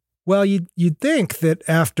Well, you'd think that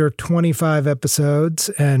after 25 episodes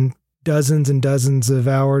and dozens of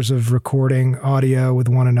hours of recording audio with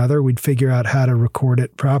one another, we'd figure out how to record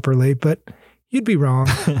it properly, but you'd be wrong.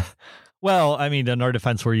 Well, I mean, in our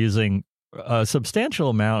defense, we're using a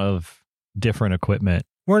substantial amount of different equipment.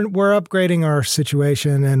 We're upgrading our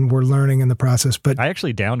situation and we're learning in the process, but I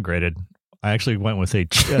actually downgraded. I actually went with a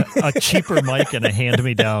cheaper mic and a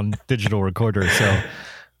hand-me-down digital recorder. So,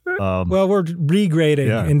 well, we're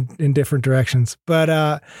regrading in different directions.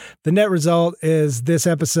 But the net result is this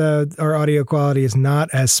episode, our audio quality is not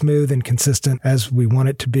as smooth and consistent as we want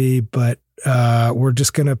it to be, but we're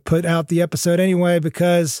just going to put out the episode anyway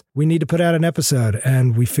because we need to put out an episode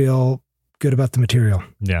and we feel good about the material.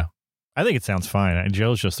 Yeah. I think it sounds fine.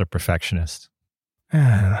 Joe's just a perfectionist.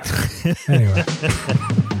 Anyway.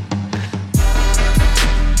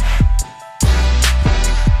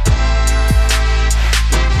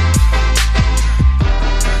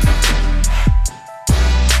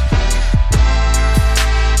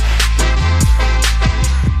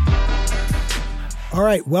 All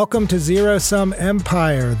right, welcome to Zero Sum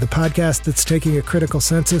Empire, the podcast that's taking a critical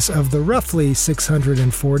census of the roughly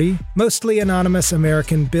 640, mostly anonymous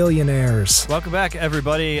American billionaires. Welcome back,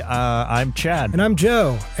 everybody. I'm Chad. And I'm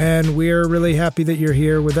Joe, and we're really happy that you're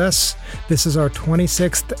here with us. This is our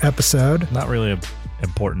 26th episode. Not really an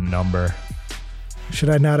important number. Should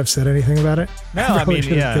I not have said anything about it? No, I mean,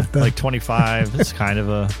 yeah, like 25 is kind of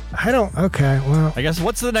a... Okay, well... I guess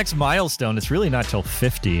what's the next milestone? It's really not till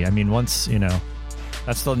 50. I mean, once,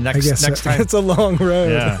 that's the next time. It's a long road.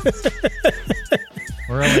 Yeah.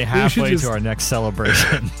 We're only halfway to our next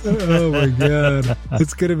celebration. Oh my God.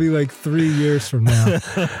 It's going to be like 3 years from now.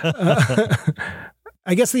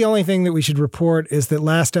 I guess the only thing that we should report is that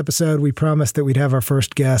last episode we promised that we'd have our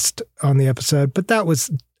first guest on the episode, but that was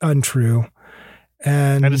untrue.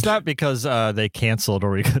 And it's not because they canceled or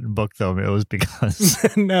we couldn't book them. It was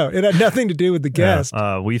because... No, it had nothing to do with the guest.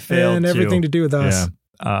 We failed and everything to do with us.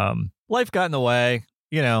 Yeah. Life got in the way.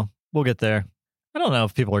 We'll get there. I don't know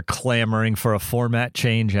if people are clamoring for a format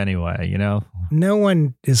change anyway, No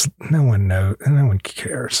one knows. No one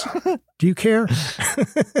cares. Do you care?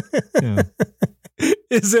 Yeah.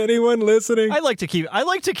 Is anyone listening? I like to keep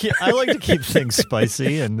things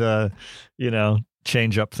spicy and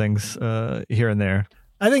change up things here and there.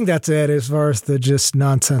 I think that's it as far as the just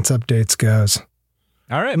nonsense updates goes.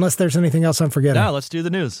 All right. Unless there's anything else I'm forgetting. No, let's do the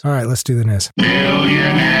news. All right, let's do the news.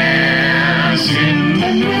 Billionaires in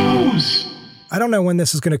the news. I don't know when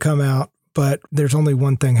this is going to come out, but there's only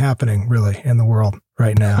one thing happening really in the world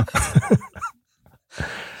right now.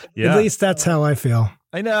 Yeah. At least that's how I feel.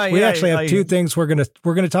 I know. We actually have two things. We're gonna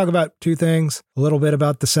talk about two things. A little bit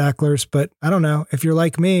about the Sacklers, but I don't know. If you're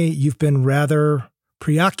like me, you've been rather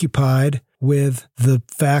preoccupied with the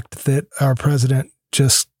fact that our president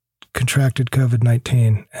just contracted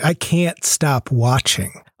COVID-19. I can't stop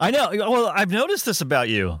watching. I know. Well, I've noticed this about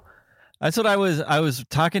you. That's what I was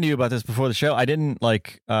talking to you about this before the show. I didn't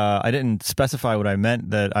specify what I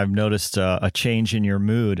meant, that I've noticed a change in your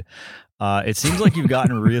mood. It seems like you've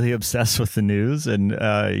gotten really obsessed with the news, and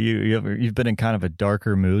you've been in kind of a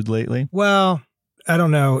darker mood lately. Well, I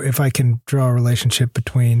don't know if I can draw a relationship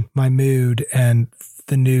between my mood and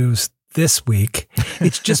the news this week.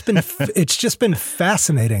 It's just been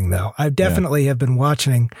fascinating, though. I definitely have been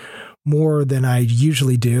watching more than I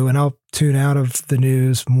usually do, and I'll tune out of the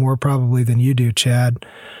news more probably than you do, Chad,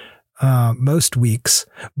 most weeks.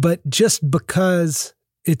 But just because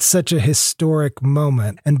it's such a historic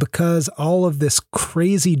moment, and because all of this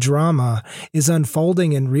crazy drama is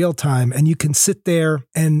unfolding in real time, and you can sit there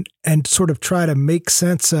and sort of try to make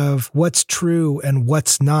sense of what's true and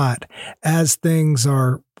what's not as things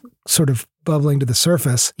are sort of bubbling to the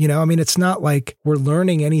surface. It's not like we're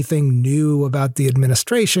learning anything new about the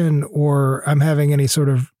administration or I'm having any sort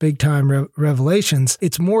of big time revelations.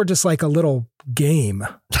 It's more just like a little game,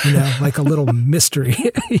 like a little mystery.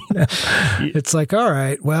 It's like, all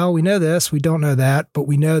right, well, we know this, we don't know that, but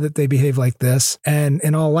we know that they behave like this. And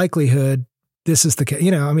in all likelihood, this is the case.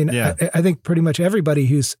 I think pretty much everybody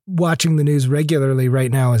who's watching the news regularly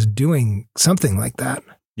right now is doing something like that.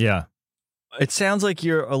 Yeah. It sounds like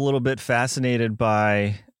you're a little bit fascinated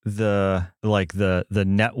by the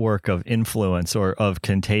network of influence or of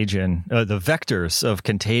contagion, the vectors of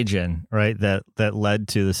contagion, right? That led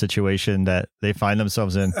to the situation that they find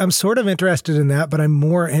themselves in. I'm sort of interested in that, but I'm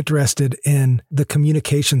more interested in the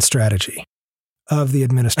communication strategy of the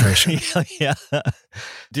administration. Yeah.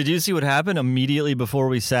 Did you see what happened immediately before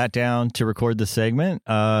we sat down to record the segment?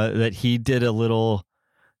 That he did a little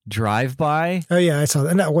drive-by. Oh yeah, I saw that.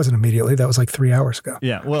 And that wasn't immediately. That was like 3 hours ago.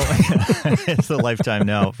 Yeah, well, it's a lifetime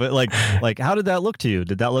now. But like, how did that look to you?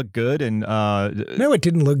 Did that look good and No, it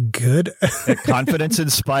didn't look good. confidence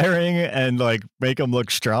inspiring and like make him look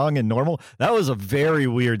strong and normal? That was a very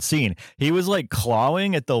weird scene. He was like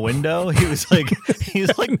clawing at the window. He's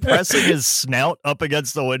like pressing his snout up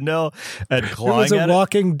against the window and clawing It was at a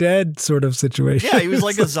Walking Dead sort of situation. Yeah, he was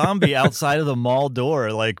like a zombie outside of the mall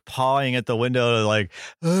door, like pawing at the window, like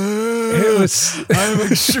It was.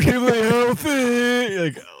 I'm extremely healthy.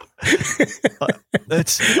 Like,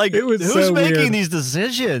 it's like It was who's so making weird. these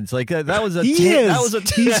decisions? Like that was a He is. that was a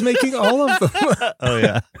He's making all of them. Oh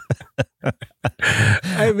yeah.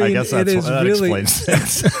 I mean, I guess it is that really. explains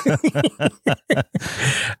things.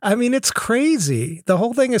 I mean, it's crazy. The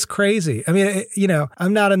whole thing is crazy. I mean,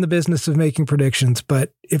 I'm not in the business of making predictions,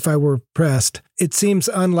 but if I were pressed, it seems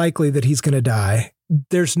unlikely that he's going to die.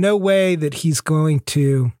 There's no way that he's going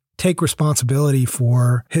to take responsibility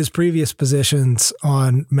for his previous positions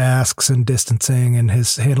on masks and distancing and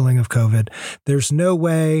his handling of COVID. There's no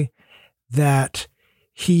way that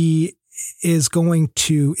he is going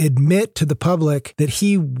to admit to the public that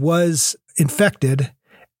he was infected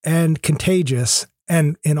and contagious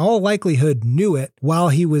and in all likelihood knew it while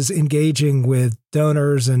he was engaging with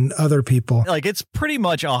donors and other people. Like it's pretty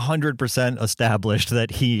much 100% established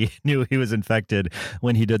that he knew he was infected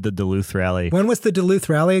when he did the Duluth rally. When was the Duluth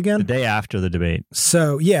rally again? The day after the debate.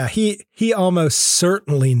 So yeah, he almost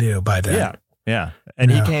certainly knew by then. Yeah. Yeah.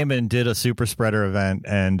 And he came and did a super spreader event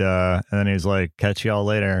and then he was like, catch y'all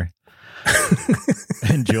later.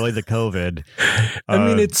 Enjoy the COVID. I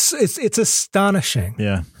mean, it's astonishing.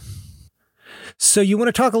 Yeah. So you want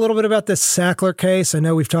to talk a little bit about this Sackler case? I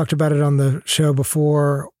know we've talked about it on the show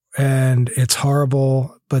before and it's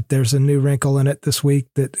horrible, but there's a new wrinkle in it this week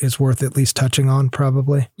that is worth at least touching on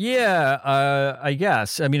probably. Yeah, I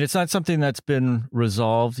guess. I mean, it's not something that's been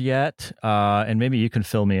resolved yet. And maybe you can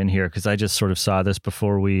fill me in here because I just sort of saw this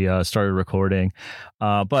before we started recording.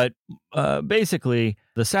 But basically,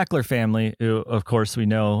 the Sackler family, who, of course, we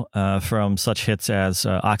know from such hits as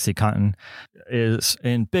OxyContin, is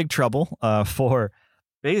in big trouble for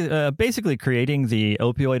basically creating the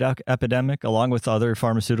opioid epidemic along with other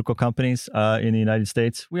pharmaceutical companies in the United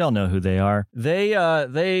States. We all know who they are. They are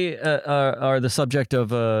the subject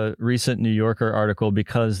of a recent New Yorker article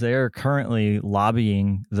because they're currently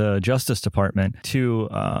lobbying the Justice Department to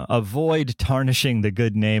avoid tarnishing the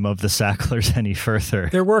good name of the Sacklers any further.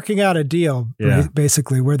 They're working out a deal, Yeah.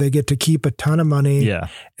 basically, where they get to keep a ton of money Yeah.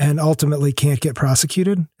 and ultimately can't get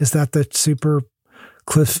prosecuted. Is that the super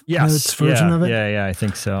Cliff Notes version of it? Yeah, I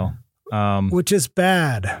think so. Which is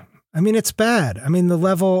bad. I mean, it's bad. I mean, the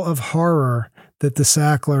level of horror that the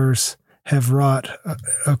Sacklers have wrought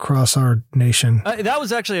across our nation. That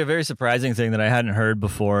was actually a very surprising thing that I hadn't heard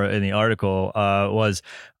before in the article was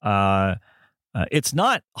it's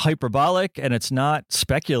not hyperbolic and it's not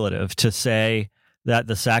speculative to say that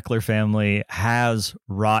the Sackler family has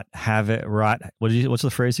wrought havoc. What's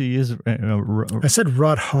the phrase you use? I said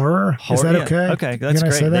wrought horror. Is that okay? Okay, that's Can I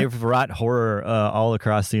great. say that? They've wrought horror all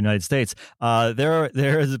across the United States. There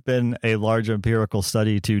has been a large empirical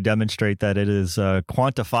study to demonstrate that it is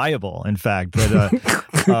quantifiable, in fact.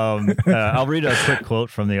 But I'll read a quick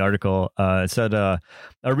quote from the article. It said, a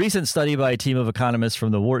recent study by a team of economists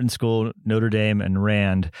from the Wharton School, Notre Dame, and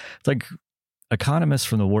Rand. It's like economists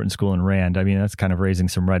from the Wharton School and Rand. I mean, that's kind of raising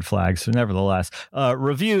some red flags. So nevertheless,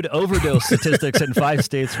 reviewed overdose statistics in 5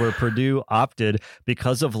 states where Purdue opted,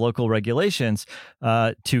 because of local regulations,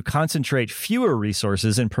 to concentrate fewer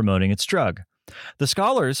resources in promoting its drug. The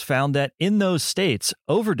scholars found that in those states,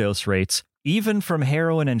 overdose rates, even from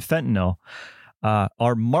heroin and fentanyl,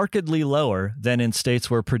 are markedly lower than in states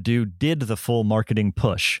where Purdue did the full marketing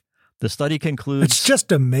push. The study concludes It's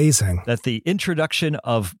just amazing. that the introduction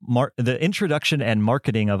and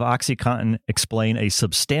marketing of OxyContin explain a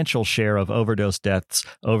substantial share of overdose deaths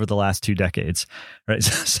over the last 2 decades. Right,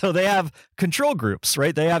 so they have control groups,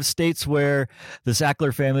 right? They have states where the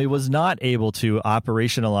Sackler family was not able to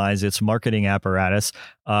operationalize its marketing apparatus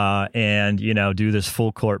and do this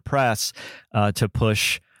full court press to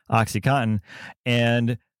push OxyContin,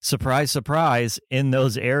 and surprise, surprise, in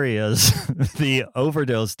those areas, the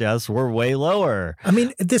overdose deaths were way lower. I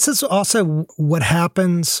mean, this is also what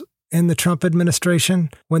happens in the Trump administration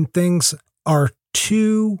when things are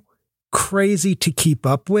too crazy to keep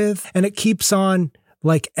up with. And it keeps on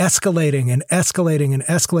like escalating and escalating and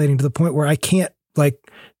escalating to the point where I can't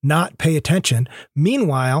not pay attention.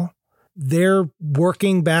 Meanwhile, they're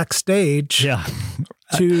working backstage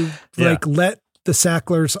to let the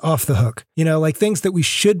Sacklers off the hook, things that we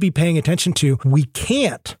should be paying attention to. We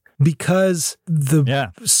can't because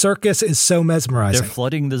the circus is so mesmerizing. They're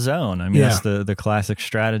flooding the zone. I mean, that's the classic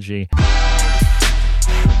strategy.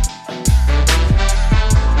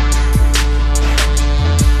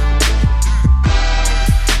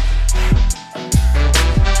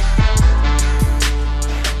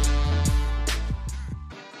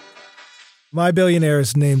 My billionaire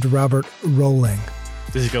is named Robert Rowling.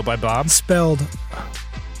 Does he go by Bob? Spelled,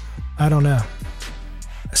 I don't know.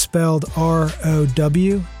 Spelled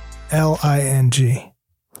Rowling.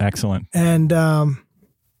 Excellent. And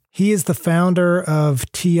he is the founder of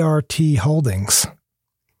TRT Holdings,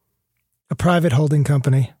 a private holding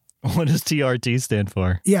company. What does TRT stand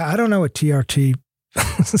for? Yeah, I don't know what TRT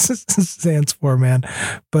stands for, man.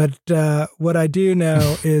 But what I do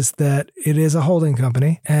know is that it is a holding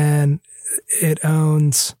company, and it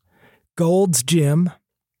owns Gold's Gym,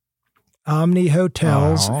 Omni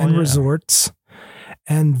Hotels and Resorts,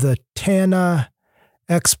 and the Tana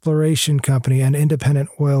Exploration Company, an independent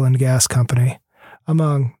oil and gas company,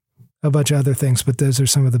 among a bunch of other things. But those are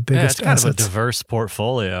some of the biggest it's kind assets. of a diverse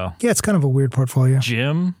portfolio. Yeah, it's kind of a weird portfolio.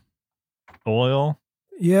 Gym, oil.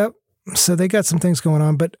 Yep. So they got some things going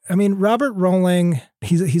on. But I mean, Robert Rowling,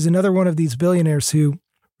 he's another one of these billionaires who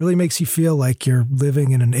really makes you feel like you're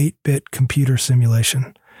living in an 8-bit computer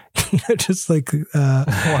simulation. Just like,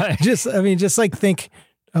 just like think,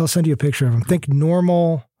 I'll send you a picture of him. Think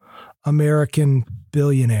normal American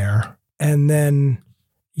billionaire. And then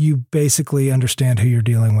you basically understand who you're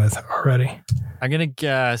dealing with already. I'm going to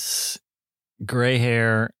guess gray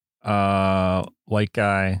hair, white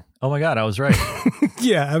guy. Oh my God, I was right.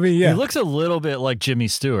 Yeah. I mean, yeah. He looks a little bit like Jimmy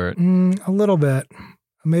Stewart. A little bit,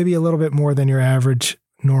 maybe a little bit more than your average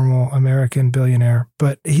normal American billionaire,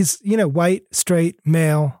 but he's, white, straight,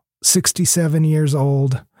 male, 67 years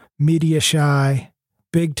old, media shy,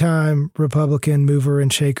 big time Republican mover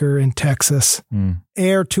and shaker in Texas,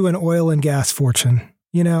 heir to an oil and gas fortune.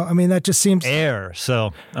 I mean, that just seems heir.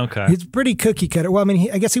 So, okay. He's pretty cookie cutter. Well, I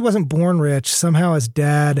mean, I guess he wasn't born rich. Somehow his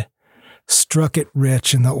dad struck it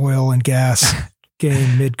rich in the oil and gas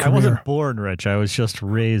game mid-career. I wasn't born rich. I was just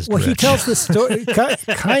raised rich. He tells the story,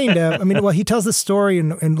 kind of. I mean, he tells the story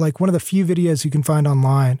in like one of the few videos you can find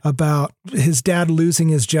online about his dad losing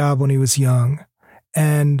his job when he was young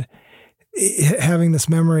and having this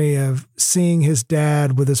memory of seeing his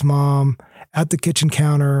dad with his mom at the kitchen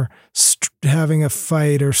counter, having a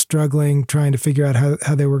fight or struggling, trying to figure out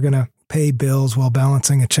how they were going to pay bills while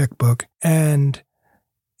balancing a checkbook, and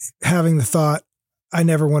having the thought, I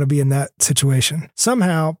never want to be in that situation.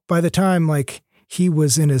 Somehow, by the time like he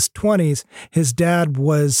was in his 20s, his dad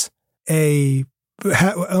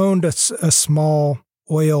owned a small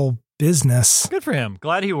oil business. Good for him.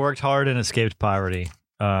 Glad he worked hard and escaped poverty.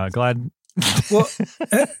 Glad. Well,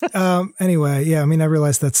 anyway, yeah, I mean, I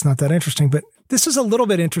realize that's not that interesting, but this is a little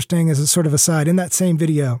bit interesting as a sort of aside. In that same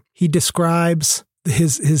video, he describes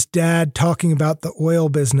his dad talking about the oil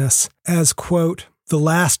business as, quote, the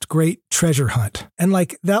last great treasure hunt. And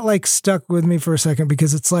like that stuck with me for a second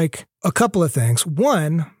because it's like a couple of things.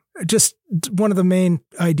 One, just one of the main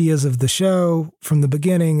ideas of the show from the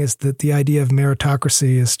beginning is that the idea of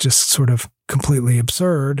meritocracy is just sort of completely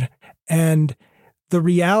absurd. And the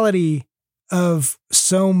reality of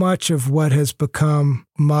so much of what has become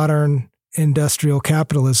modern industrial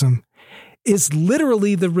capitalism is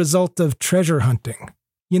literally the result of treasure hunting.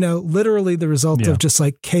 Literally the result of just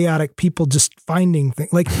like chaotic people just finding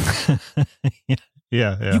things. Like,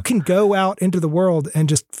 yeah. You can go out into the world and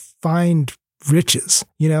just find riches,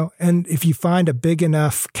 and if you find a big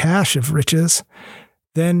enough cache of riches,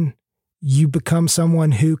 then you become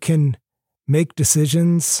someone who can make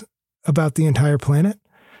decisions about the entire planet.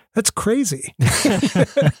 That's crazy.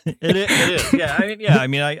 It is. Yeah. I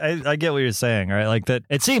mean, I get what you're saying, right? Like that.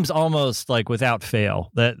 It seems almost like without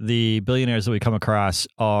fail that the billionaires that we come across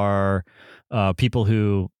are people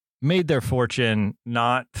who made their fortune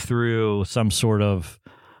not through some sort of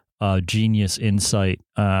genius insight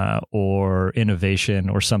or innovation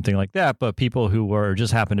or something like that, but people who were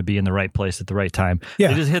just happened to be in the right place at the right time. Yeah.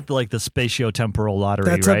 They just hit like the spatiotemporal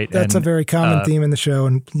lottery, right? That's a very common theme in the show,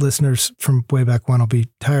 and listeners from way back when will be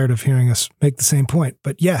tired of hearing us make the same point.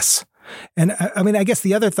 But yes. And I mean, I guess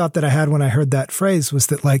the other thought that I had when I heard that phrase was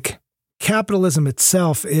that like capitalism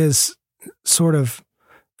itself is sort of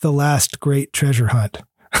the last great treasure hunt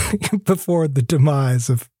before the demise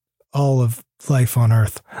of all of life on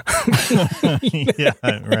Earth. Yeah,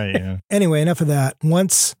 right. Yeah. Anyway, enough of that.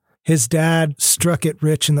 Once his dad struck it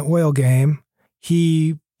rich in the oil game,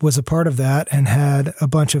 he was a part of that and had a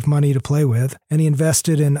bunch of money to play with. And he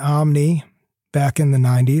invested in Omni, back in the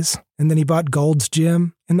 90s. And then he bought Gold's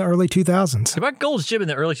Gym in the early 2000s. About Gold's Gym in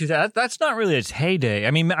the early 2000s, that's not really its heyday.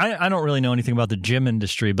 I mean, I don't really know anything about the gym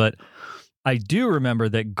industry, but I do remember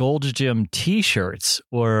that Gold's Gym t-shirts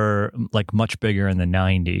were like much bigger in the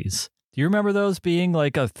 90s. Do you remember those being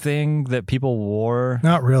like a thing that people wore?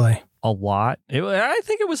 Not really. A lot. I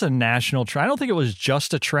think it was a national trend. I don't think it was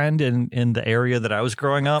just a trend in the area that I was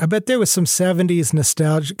growing up. I bet there was some 70s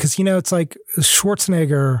nostalgia because, it's like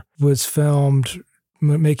Schwarzenegger was filmed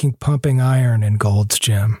making Pumping Iron in Gold's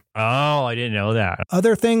Gym. Oh, I didn't know that.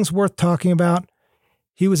 Other things worth talking about.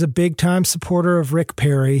 He was a big-time supporter of Rick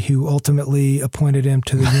Perry, who ultimately appointed him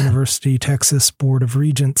to the University of Texas Board of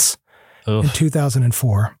Regents in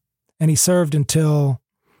 2004. And he served until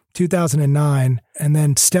 2009 and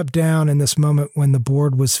then stepped down in this moment when the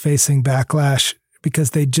board was facing backlash because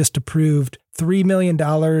they just approved $3 million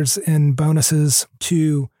in bonuses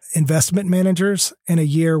to investment managers in a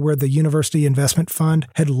year where the University Investment Fund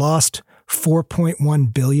had lost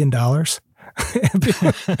 $4.1 billion.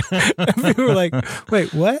 People were like,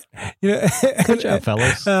 wait, what? Good job,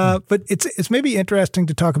 fellas. But it's maybe interesting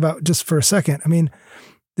to talk about just for a second. I mean,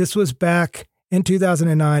 this was back in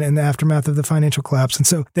 2009 in the aftermath of the financial collapse. And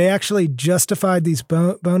so they actually justified these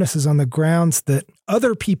bonuses on the grounds that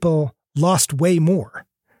other people lost way more.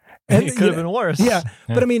 And it could have been worse. Yeah.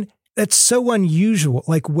 But I mean, that's so unusual.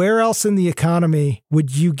 Like, where else in the economy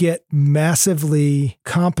would you get massively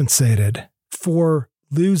compensated for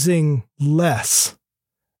losing less?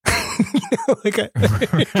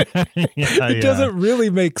 It doesn't really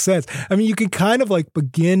make sense. I mean, you can kind of like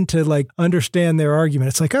begin to like understand their argument.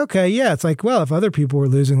 It's like, okay, yeah, it's like, well, if other people were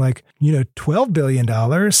losing like, $12 billion,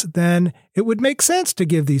 then it would make sense to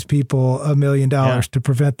give these people $1 million to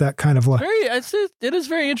prevent that kind of loss. It is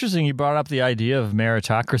very interesting. You brought up the idea of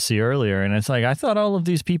meritocracy earlier, and it's like, I thought all of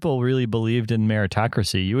these people really believed in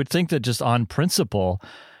meritocracy. You would think that just on principle,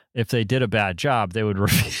 if they did a bad job, they would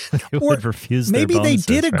refuse their maybe bonuses,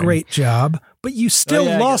 they did a great job, but you still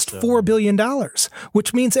lost so. $4 billion,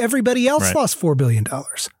 which means everybody else lost $4 billion,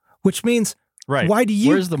 which means why do you...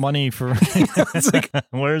 Where's the money for...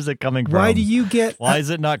 where is it coming from? Why do you get... Why is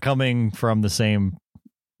it not coming from the same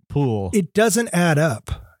pool? It doesn't add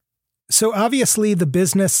up. So obviously the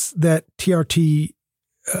business that TRT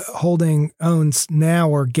Holding owns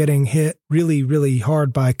now are getting hit really, really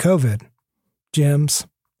hard by COVID. Gyms,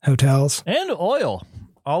 hotels, and oil,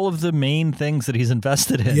 all of the main things that he's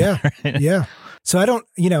invested in. Yeah. Yeah. So I don't,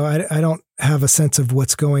 I don't have a sense of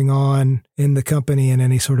what's going on in the company in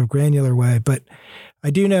any sort of granular way, but I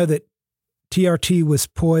do know that TRT was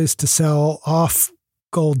poised to sell off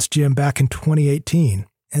Gold's Gym back in 2018.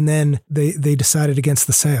 And then they decided against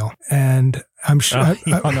the sale. And I'm sure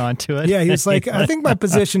he hung on to it. Yeah, he was like, I think my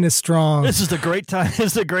position is strong. This is a great time.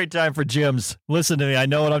 This is a great time for gyms. Listen to me. I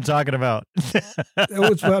know what I'm talking about.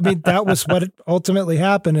 That was what ultimately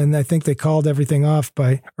happened. And I think they called everything off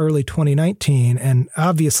by early 2019. And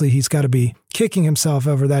obviously he's got to be kicking himself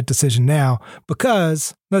over that decision now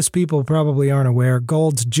because most people probably aren't aware.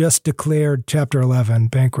 Gold's just declared Chapter 11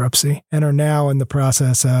 bankruptcy and are now in the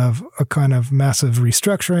process of a kind of massive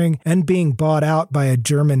restructuring and being bought out by a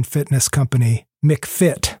German fitness company,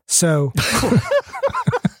 McFit.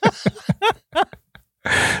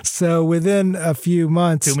 So within a few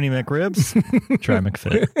months... Too many McRibs? Try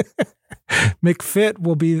McFit. McFit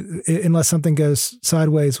will be, unless something goes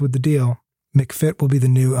sideways with the deal, McFit will be the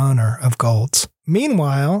new owner of Gold's.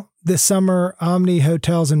 Meanwhile, this summer, Omni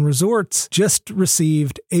Hotels and Resorts just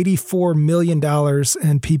received $84 million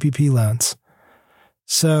in PPP loans.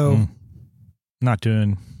 So... Not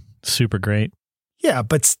doing super great. Yeah,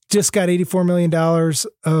 but just got $84 million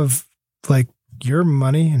of like your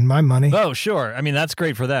money and my money. Oh, sure. I mean, that's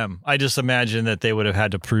great for them. I just imagine that they would have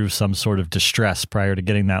had to prove some sort of distress prior to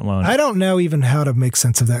getting that loan. I don't know even how to make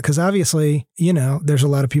sense of that because obviously, there's a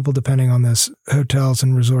lot of people depending on this hotels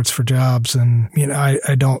and resorts for jobs. And,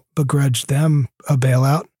 I don't begrudge them a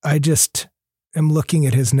bailout. I just am looking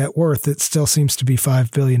at his net worth. It still seems to be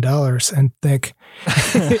 $5 billion and think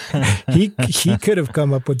he could have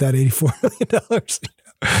come up with that $84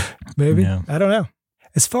 million. Maybe. Yeah. I don't know.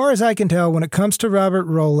 As far as I can tell, when it comes to Robert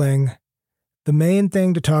Rowling, the main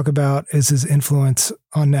thing to talk about is his influence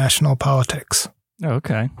on national politics. Oh,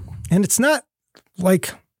 okay. And it's not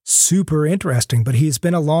like super interesting, but he's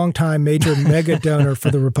been a long-time major mega donor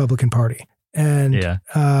for the Republican Party. And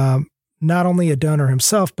not only a donor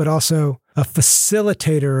himself, but also a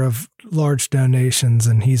facilitator of large donations.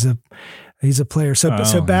 And he's a player.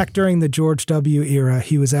 So back during the George W. era,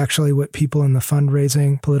 he was actually what people in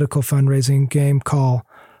the political fundraising game call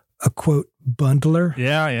a quote bundler.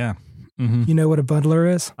 Yeah. You know what a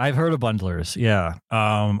bundler is? I've heard of bundlers. Yeah.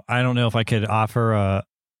 I don't know if I could offer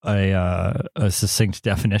a succinct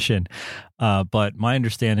definition, but my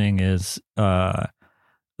understanding is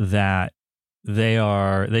that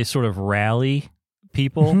they sort of rally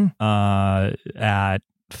people at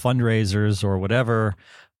fundraisers or whatever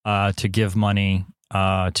to give money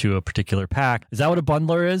to a particular PAC. Is that what a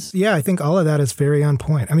bundler is? Yeah, I think all of that is very on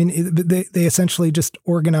point. I mean, they essentially just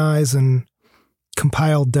organize and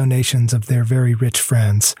compile donations of their very rich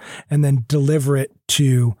friends and then deliver it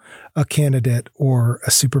to a candidate or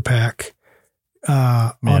a super PAC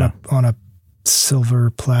on a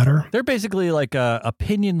silver platter. They're basically like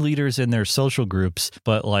opinion leaders in their social groups,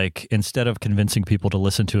 but like instead of convincing people to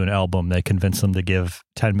listen to an album, they convince them to give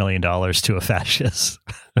 $10 million to a fascist.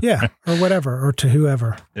 Yeah, or whatever, or to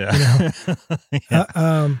whoever. Yeah. You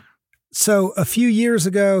know? So a few years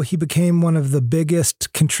ago, he became one of the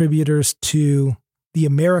biggest contributors to the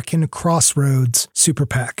American Crossroads Super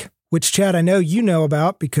PAC, which, Chad, I know you know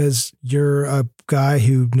about because you're a guy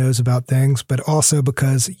who knows about things, but also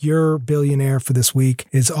because your billionaire for this week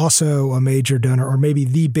is also a major donor, or maybe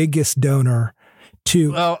the biggest donor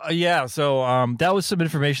to. Oh, yeah. So that was some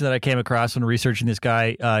information that I came across when researching this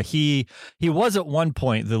guy. He was at one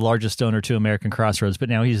point the largest donor to American Crossroads, but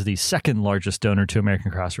now he's the second largest donor to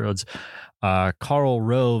American Crossroads. Karl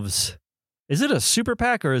Rove's. Is it a super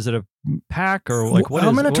PAC or is it a PAC or like what?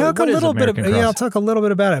 I'm going to talk a little bit. I'll talk a little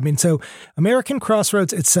bit about it. I mean, so American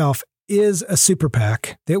Crossroads itself is a super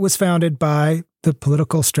PAC that was founded by the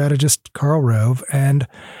political strategist Karl Rove and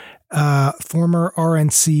former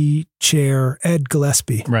RNC chair Ed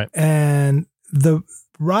Gillespie. Right. And the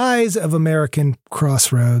rise of American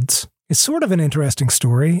Crossroads is sort of an interesting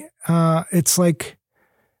story. It's like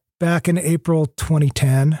back in April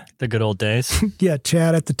 2010. The good old days. Yeah,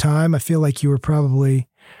 Chad, at the time, I feel like you were probably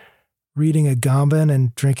reading Agamben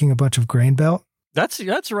and drinking a bunch of Grain Belt.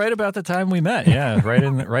 That's right about the time we met. Yeah, right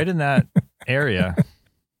in that area.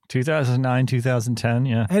 2009, 2010,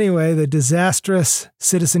 yeah. Anyway, the disastrous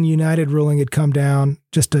Citizen United ruling had come down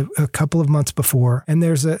just a couple of months before, and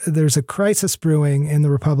there's a crisis brewing in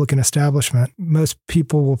the Republican establishment. Most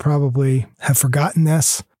people will probably have forgotten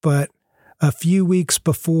this, but a few weeks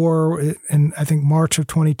before, in I think March of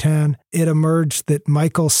 2010, it emerged that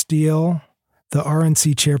Michael Steele, the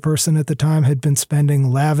RNC chairperson at the time, had been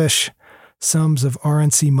spending lavish sums of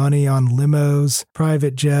RNC money on limos,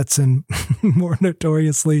 private jets, and more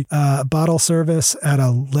notoriously, bottle service at a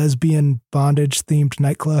lesbian bondage-themed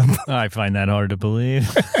nightclub. I find that hard to believe.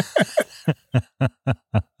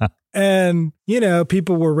 And, you know,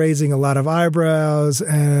 people were raising a lot of eyebrows,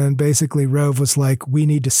 and basically Rove was like, we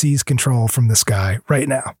need to seize control from this guy right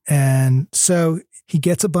now. And so he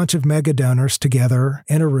gets a bunch of mega donors together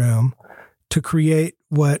in a room to create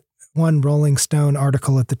what one Rolling Stone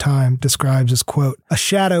article at the time describes as, quote, a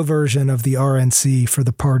shadow version of the RNC for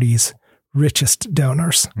the party's richest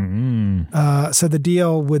donors. So the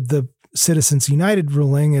deal with the Citizens United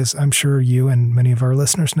ruling, as I'm sure you and many of our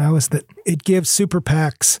listeners know, is that it gives super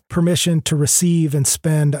PACs permission to receive and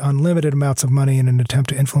spend unlimited amounts of money in an attempt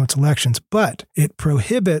to influence elections, but it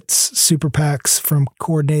prohibits super PACs from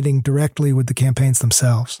coordinating directly with the campaigns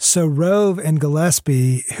themselves. So Rove and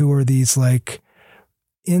Gillespie, who are these like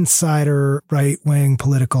insider right-wing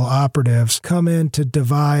political operatives, come in to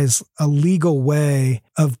devise a legal way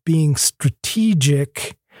of being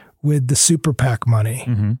strategic with the super PAC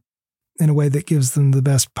money. In a way that gives them the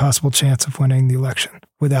best possible chance of winning the election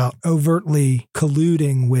without overtly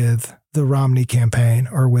colluding with the Romney campaign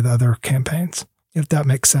or with other campaigns, if that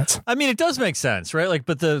makes sense. I mean, it does make sense, right? Like,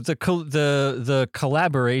 but the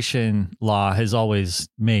collaboration law has always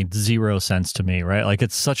made zero sense to me, right? Like,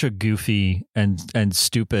 it's such a goofy and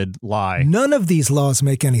stupid lie. None of these laws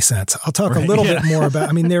make any sense. I'll talk a little bit more about.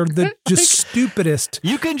 I mean, they're the just stupidest.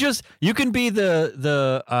 You can be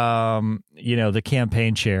the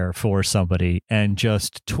campaign chair for somebody and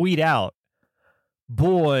just tweet out,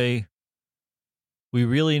 boy, we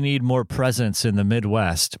really need more presence in the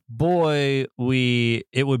Midwest. Boy,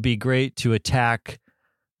 it would be great to attack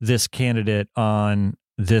this candidate on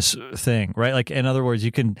this thing, right? Like, in other words,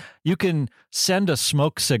 you can send a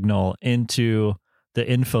smoke signal into the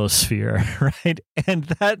infosphere, right? And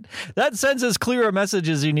that sends as clear a message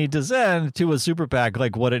as you need to send to a super PAC,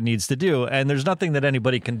 like what it needs to do. And there's nothing that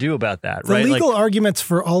anybody can do about that, right? The legal arguments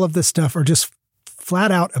for all of this stuff are just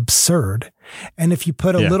flat out absurd. And if you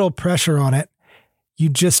put a little pressure on it, you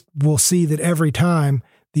just will see that every time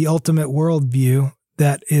the ultimate worldview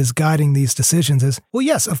that is guiding these decisions is, well,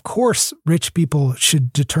 yes, of course, rich people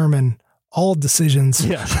should determine all decisions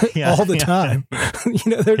all the time.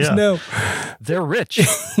 There's they're rich.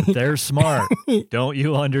 They're smart. Don't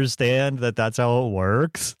you understand that that's how it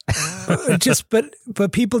works?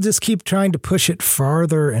 But people just keep trying to push it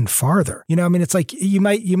farther and farther. It's like you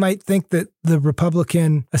might think that the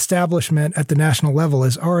Republican establishment at the national level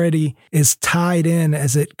is already as tied in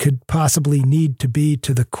as it could possibly need to be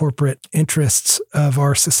to the corporate interests of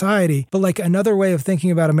our society. But like another way of thinking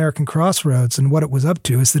about American Crossroads and what it was up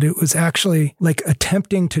to is that it was actually like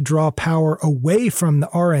attempting to draw power away from the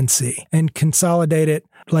RNC and consolidate it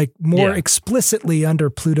like more explicitly under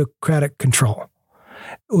plutocratic control.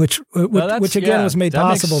 Which again was made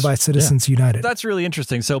possible by Citizens United. That's really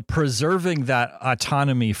interesting. So preserving that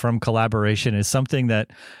autonomy from collaboration is something that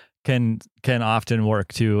can often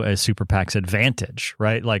work to a super PAC's advantage,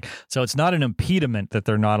 right? Like, so it's not an impediment that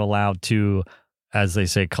they're not allowed to, as they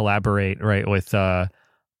say, collaborate, right, with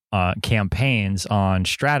campaigns on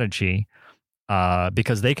strategy.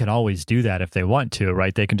 Because they can always do that if they want to,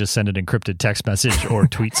 right? They can just send an encrypted text message or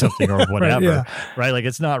tweet something or whatever, right? Like,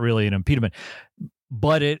 it's not really an impediment.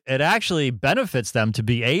 But it actually benefits them to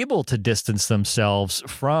be able to distance themselves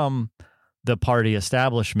from the party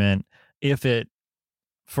establishment if it,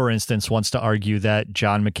 for instance, wants to argue that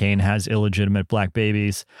John McCain has illegitimate black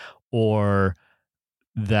babies, or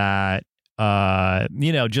that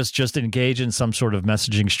just engage in some sort of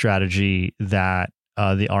messaging strategy that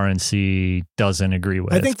the RNC doesn't agree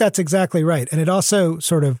with. I think that's exactly right. And it also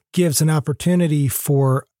sort of gives an opportunity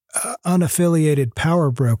for unaffiliated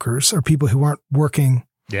power brokers or people who aren't working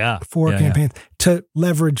for campaigns to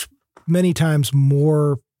leverage many times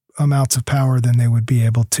more amounts of power than they would be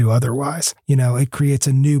able to otherwise. It creates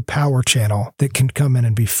a new power channel that can come in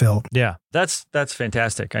and be filled. Yeah, that's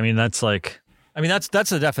fantastic. I mean, that's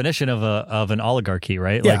the definition of an oligarchy,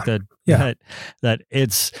 right? Yeah. Like that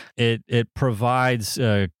it provides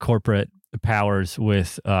corporate powers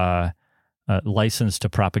with license to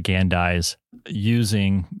propagandize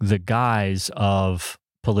using the guise of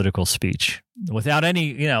political speech without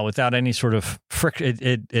any sort of friction.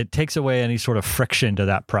 It takes away any sort of friction to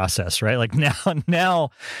that process, right? Like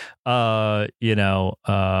now,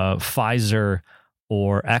 Pfizer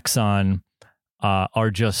or Exxon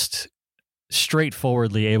are just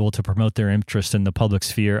straightforwardly able to promote their interest in the public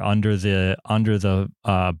sphere under the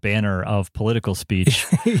banner of political speech.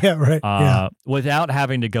 Without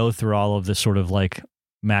having to go through all of this sort of like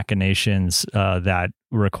machinations that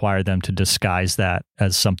require them to disguise that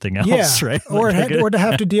as something else, right? Or to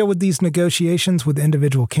have to deal with these negotiations with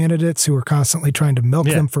individual candidates who are constantly trying to milk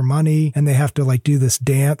them for money, and they have to like do this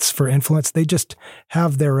dance for influence. They just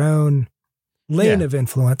have their own lane of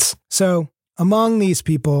influence. So among these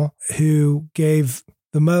people who gave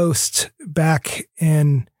the most back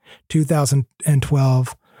in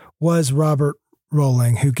 2012 was Robert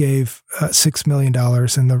Rowling, who gave $6 million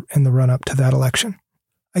in the run-up to that election.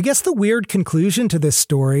 I guess the weird conclusion to this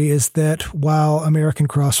story is that while American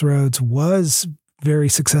Crossroads was very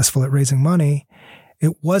successful at raising money,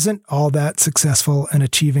 it wasn't all that successful in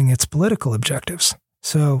achieving its political objectives.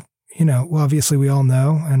 So, obviously we all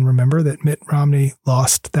know and remember that Mitt Romney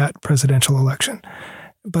lost that presidential election.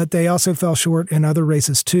 But they also fell short in other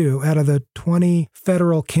races too. Out of the 20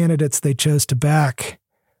 federal candidates they chose to back,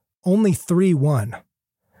 only 3 won.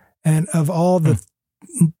 And of all the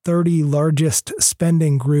 30 largest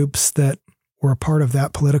spending groups that were a part of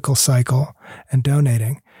that political cycle and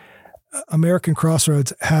donating, American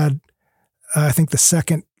Crossroads had, I think, the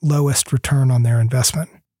second lowest return on their investment.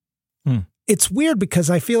 It's weird because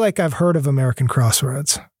I feel like I've heard of American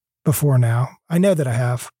Crossroads before now. I know that I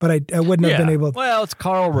have, but I wouldn't have been able to. Well, it's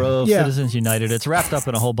Karl Rove, Citizens United. It's wrapped up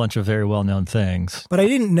in a whole bunch of very well-known things. But I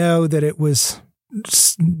didn't know that it was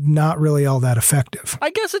not really all that effective. I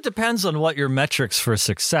guess it depends on what your metrics for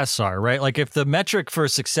success are, right? Like if the metric for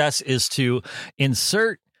success is to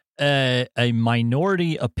insert a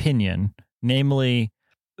minority opinion, namely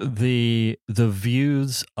the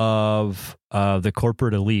views of the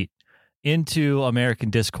corporate elite, into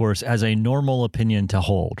American discourse as a normal opinion to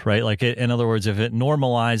hold, right? Like in other words, if it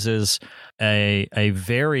normalizes a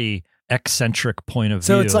very eccentric point of view.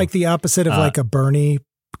 So it's like the opposite of like a Bernie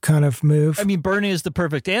kind of move. I mean, Bernie is the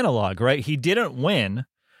perfect analog, right? He didn't win.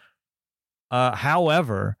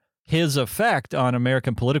 However, his effect on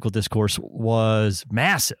American political discourse was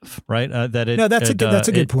massive, right? That's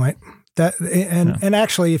a good point. And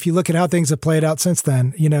actually, if you look at how things have played out since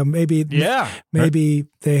then, maybe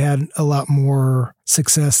they had a lot more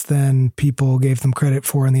success than people gave them credit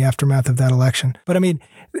for in the aftermath of that election. But I mean,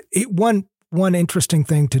 one interesting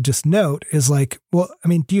thing to just note is like, well, I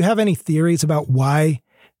mean, do you have any theories about why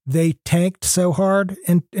they tanked so hard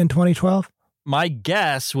in 2012? my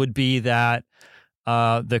guess would be that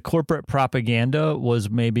the corporate propaganda was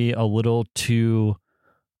maybe a little too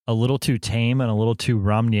tame and a little too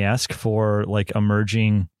Romney-esque for like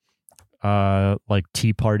emerging like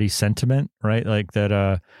Tea Party sentiment, right? Like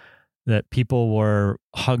that people were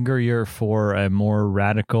hungrier for a more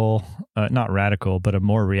radical, not radical, but a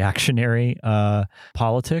more reactionary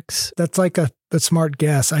politics. That's like a smart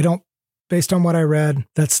guess. Based on what I read,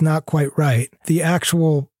 that's not quite right. The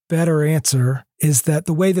actual better answer is that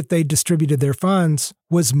the way that they distributed their funds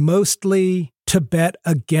was mostly to bet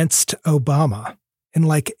against Obama in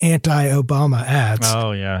like anti-Obama ads.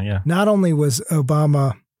 Oh, yeah. Not only was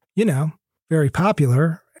Obama, very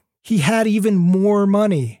popular, he had even more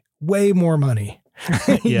money, way more money,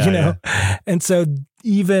 Yeah. And so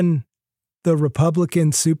even the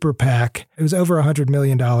Republican super PAC, it was over $100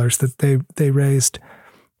 million that they raised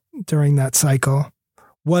during that cycle,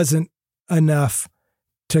 wasn't enough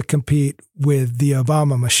to compete with the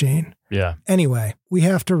Obama machine. Yeah. Anyway, we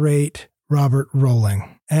have to rate Robert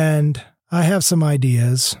Rolling. And I have some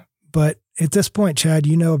ideas, but at this point, Chad,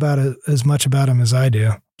 you know about as much about him as I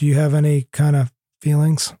do. Do you have any kind of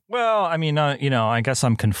feelings? Well, I mean, I guess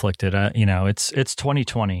I'm conflicted. It's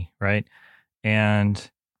 2020, right?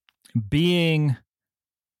 And being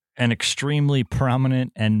an extremely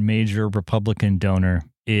prominent and major Republican donor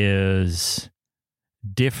is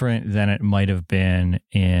different than it might have been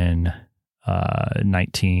in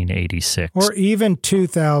 1986 or even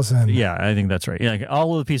 2000. Yeah, I think that's right. Like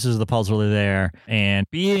all of the pieces of the puzzle are there, and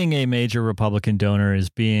being a major Republican donor is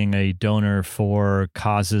being a donor for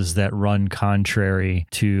causes that run contrary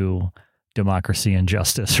to democracy and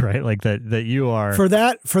justice, right? Like that you are for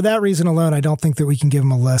that reason alone. I don't think that we can give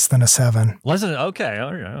him a less than a 7.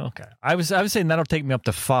 Okay. I was saying that'll take me up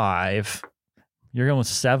to 5. You're going with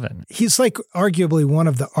 7. He's like arguably one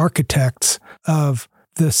of the architects of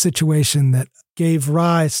the situation that gave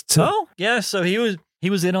rise to. Oh, yeah. So he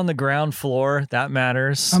was in on the ground floor. That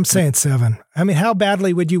matters. I'm saying 7. I mean, how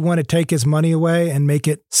badly would you want to take his money away and make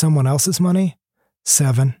it someone else's money?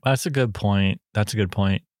 7. That's a good point.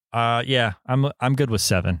 Yeah, I'm good with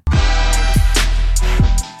 7.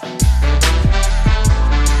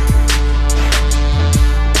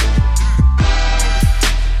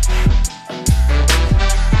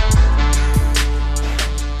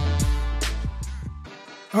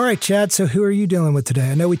 All right, Chad. So who are you dealing with today?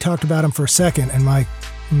 I know we talked about him for a second in my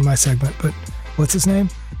segment, but what's his name?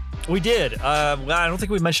 We did. Well, I don't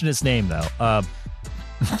think we mentioned his name though.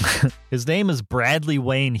 His name is Bradley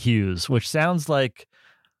Wayne Hughes, which sounds like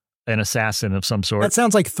an assassin of some sort. That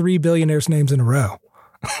sounds like 3 billionaires' names in a row.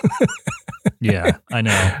 Yeah, I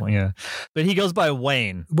know. Yeah. But he goes by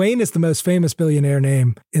Wayne. Wayne is the most famous billionaire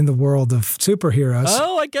name in the world of superheroes.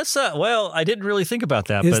 Oh, I guess so. Well, I didn't really think about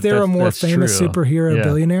that. Is there a more famous superhero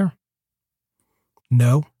billionaire?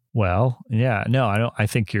 No. Well, yeah. No, I don't. I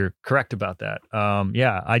think you're correct about that.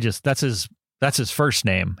 Yeah, that's his first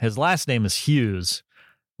name. His last name is Hughes.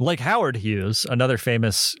 Like Howard Hughes, another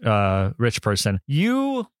famous rich person. Have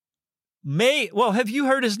you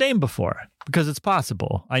heard his name before? Because it's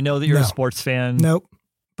possible. I know that you're a sports fan. Nope.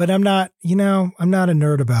 But I'm not a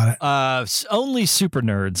nerd about it. Only super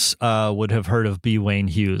nerds would have heard of B. Wayne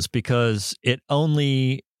Hughes because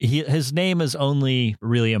his name is only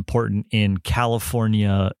really important in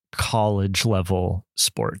California college level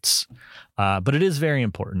sports. But it is very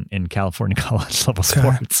important in California college level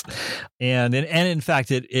sports. And in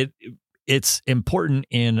fact, it's important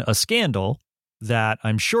in a scandal that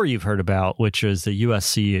I'm sure you've heard about, which is the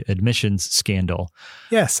USC admissions scandal.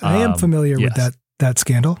 Yes, I am familiar with that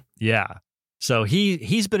scandal. Yeah. So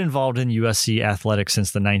he's been involved in USC athletics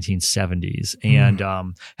since the 1970s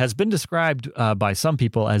and has been described by some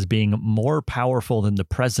people as being more powerful than the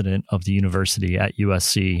president of the university at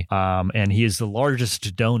USC. And he is the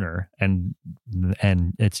largest donor, and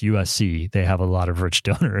it's USC. They have a lot of rich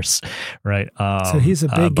donors, right? So he's a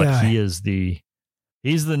big guy. But he's the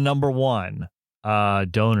number one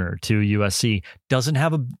donor to USC. Doesn't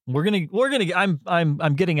have I'm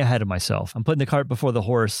getting ahead of myself. I'm putting the cart before the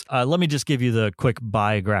horse. Let me just give you the quick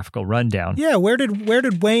biographical rundown. Yeah, where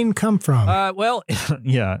did Wayne come from? Well,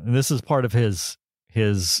 yeah, this is part of his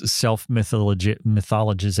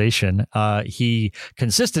self-mythologization. He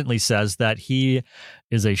consistently says that he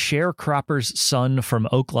is a sharecropper's son from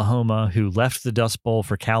Oklahoma who left the Dust Bowl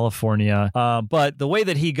for California. But the way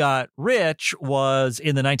that he got rich was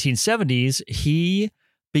in the 1970s. He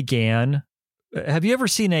began. Have you ever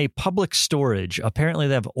seen a Public Storage? Apparently,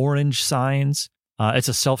 they have orange signs. It's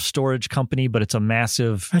a self-storage company, but it's a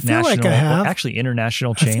massive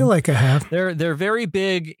international chain. I feel like I have. They're very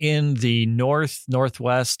big in the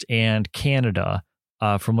Northwest, and Canada.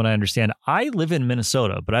 from what I understand. I live in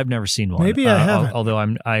Minnesota, but I've never seen one. Maybe I haven't. Although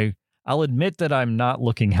I'll admit that I'm not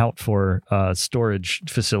looking out for storage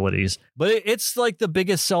facilities, but it's like the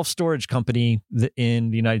biggest self-storage company in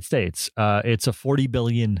the United States. It's a $40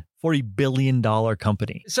 billion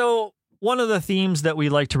company. So one of the themes that we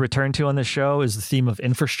like to return to on this show is the theme of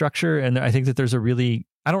infrastructure. And I think that there's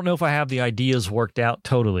I don't know if I have the ideas worked out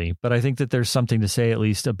totally, but I think that there's something to say at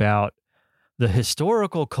least about the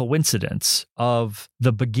historical coincidence of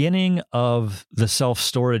the beginning of the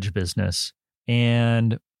self-storage business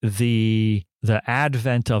and the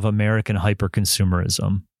advent of American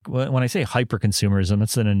hyperconsumerism. When I say hyperconsumerism,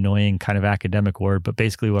 that's an annoying kind of academic word, but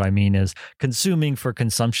basically what I mean is consuming for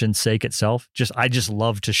consumption's sake itself. I just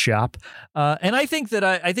love to shop, and I think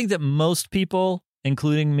that most people,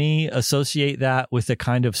 including me, associate that with a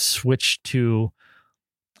kind of switch to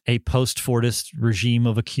a post-Fordist regime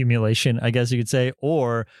of accumulation, I guess you could say,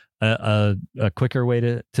 or a quicker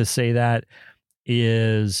way to say that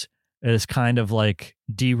is kind of like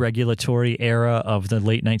deregulatory era of the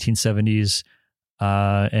late 1970s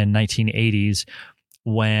and 1980s,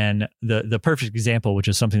 when the perfect example, which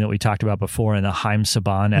is something that we talked about before in the Haim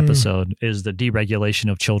Saban episode, is the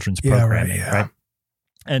deregulation of children's programming, right?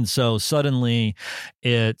 And so suddenly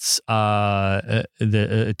it's the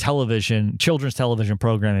children's television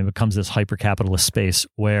programming becomes this hyper-capitalist space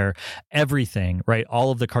where everything, right,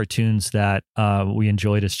 all of the cartoons that we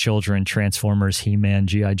enjoyed as children, Transformers, He-Man,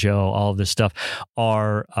 G.I. Joe, all of this stuff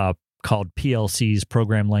are called PLCs,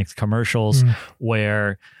 program length commercials,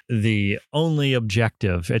 where the only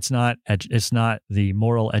objective, it's not the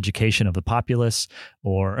moral education of the populace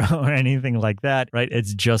or anything like that, right?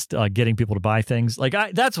 It's just getting people to buy things. Like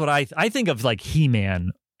that's what I think of, like He-Man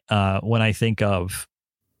when I think of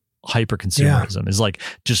hyperconsumerism, is like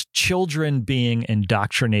just children being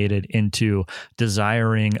indoctrinated into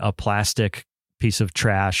desiring a plastic piece of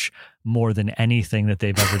trash more than anything that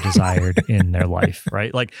they've ever desired in their life,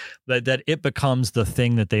 right? Like that it becomes the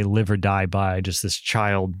thing that they live or die by. Just this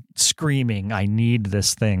child screaming, I need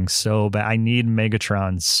this thing so bad. I need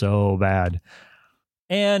Megatron so bad.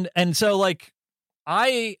 And so like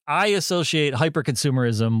I associate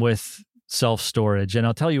hyperconsumerism with self-storage, and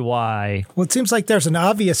I'll tell you why. Well, it seems like there's an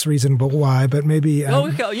obvious reason, but why? But maybe go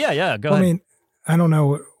ahead. I mean, I don't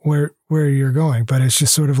know where you're going, but it's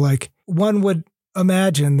just sort of like one would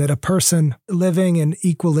imagine that a person living in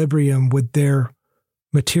equilibrium with their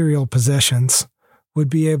material possessions would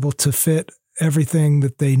be able to fit everything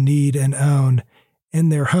that they need and own in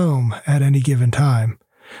their home at any given time.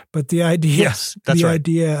 But the idea,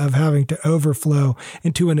 idea of having to overflow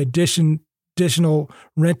into an additional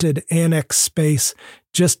rented annex space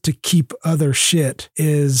just to keep other shit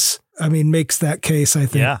makes that case, I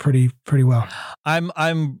think, pretty well.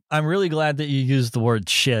 I'm really glad that you used the word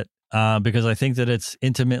shit. Because I think that it's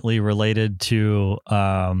intimately related to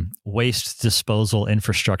waste disposal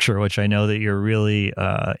infrastructure, which I know that you're really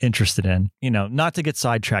interested in. You know, not to get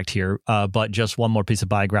sidetracked here, but just one more piece of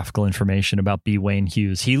biographical information about B. Wayne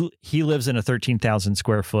Hughes. He lives in a 13,000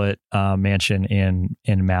 square foot mansion in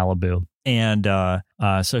Malibu. And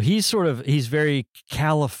so he's very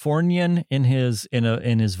Californian in his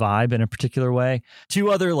vibe in a particular way.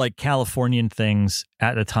 Two other like Californian things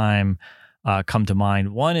at the time come to mind.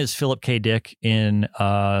 One is Philip K. Dick in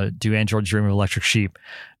Do Androids Dream of Electric Sheep,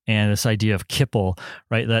 and this idea of kipple,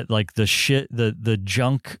 right? That like the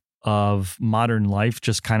junk of modern life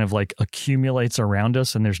just kind of like accumulates around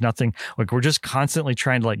us, and there's nothing, like we're just constantly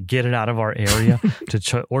trying to like get it out of our area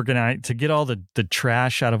to organize, to get all the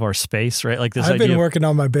trash out of our space, right? Like this I've been working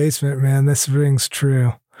on my basement, man. This rings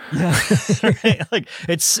true. Yeah. Right? Like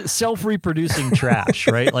it's self-reproducing trash,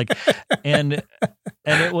 right? Like, and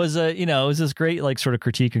it was it was this great like sort of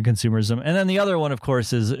critique of consumerism. And then the other one, of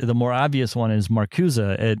course, is the more obvious one is Marcuse.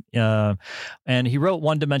 And he wrote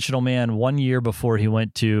One Dimensional Man 1 year before he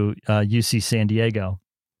went to UC San Diego.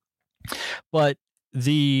 But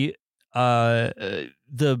the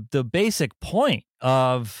basic point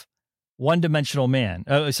of One Dimensional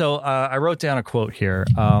Man. So I wrote down a quote here.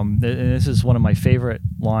 This is one of my favorite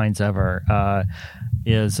lines ever.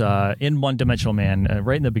 Is in One Dimensional Man,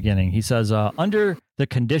 right in the beginning. He says, under the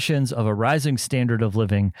conditions of a rising standard of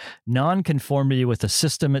living, nonconformity with the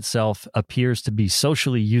system itself appears to be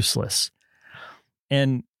socially useless.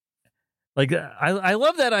 And like I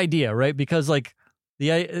love that idea, right? Because like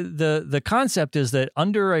the concept is that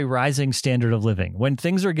under a rising standard of living, when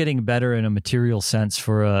things are getting better in a material sense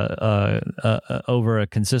for over a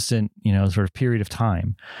consistent, sort of period of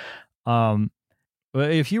time,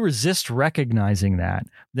 if you resist recognizing that,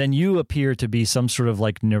 then you appear to be some sort of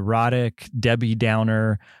like neurotic Debbie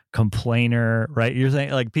Downer complainer, right? You're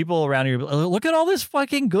saying like people around you, look at all this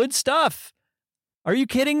fucking good stuff. Are you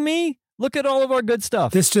kidding me? Look at all of our good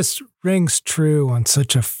stuff. This just rings true on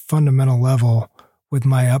such a fundamental level with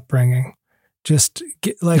my upbringing. Just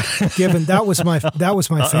given that was my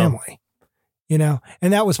family, you know,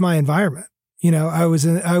 and that was my environment. You know, I was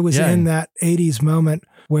in that 80s moment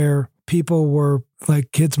where people were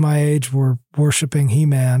like kids my age were worshiping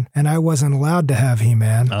He-Man, and I wasn't allowed to have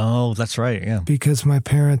He-Man. Oh, that's right. Yeah. Because my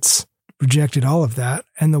parents rejected all of that,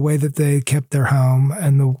 and the way that they kept their home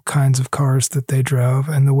and the kinds of cars that they drove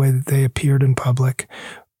and the way that they appeared in public,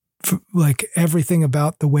 like everything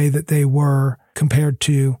about the way that they were compared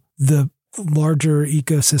to the larger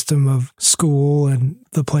ecosystem of school and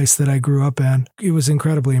the place that I grew up in, it was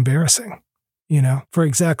incredibly embarrassing, you know, for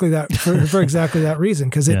exactly that, for exactly that reason.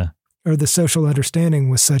 Cause or the social understanding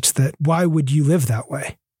was such that why would you live that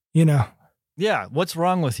way? You know? Yeah. What's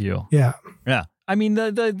wrong with you? Yeah. Yeah. I mean,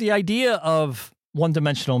 the idea of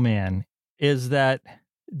one-dimensional man is that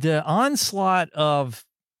the onslaught of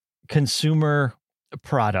consumer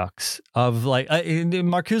products of like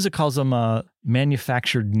Marcuse calls them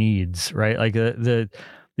manufactured needs, right? Like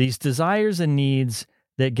these desires and needs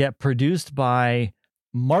that get produced by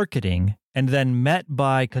marketing and then met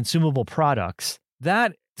by consumable products.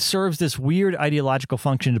 That serves this weird ideological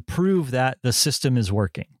function to prove that the system is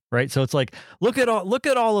working. Right. So it's like, look at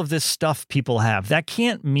all of this stuff people have. That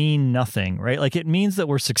can't mean nothing, right? Like it means that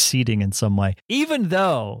we're succeeding in some way, even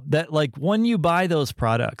though that like when you buy those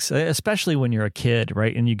products, especially when you're a kid,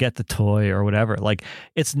 right, and you get the toy or whatever, like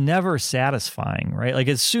it's never satisfying, right? Like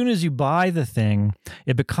as soon as you buy the thing,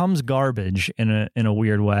 it becomes garbage in a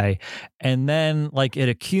weird way. And then like it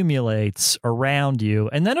accumulates around you.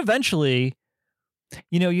 And then eventually,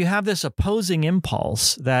 you know, you have this opposing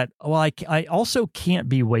impulse that, well, I also can't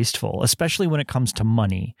be wasteful, especially when it comes to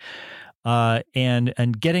money,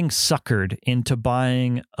 and getting suckered into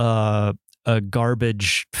buying a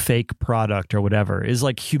garbage fake product or whatever is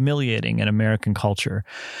like humiliating in American culture.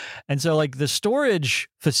 And so like the storage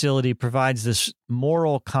facility provides this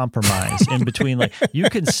moral compromise in between, like you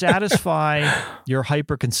can satisfy your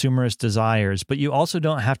hyper consumerist desires, but you also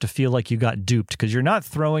don't have to feel like you got duped because you're not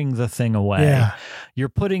throwing the thing away. Yeah. You're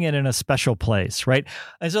putting it in a special place. Right.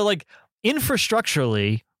 And so like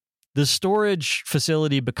infrastructurally, the storage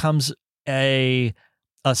facility becomes a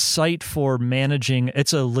site for managing.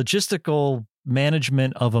 It's a logistical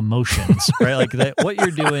management of emotions, right? Like that, what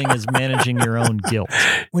you're doing is managing your own guilt.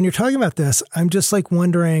 When you're talking about this, I'm just like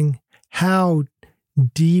wondering how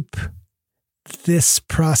deep this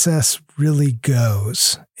process really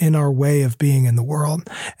goes in our way of being in the world.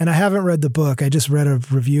 And I haven't read the book. I just read a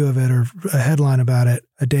review of it or a headline about it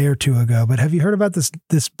a day or two ago. But have you heard about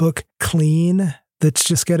this book, Clean? That's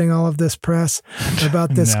just getting all of this press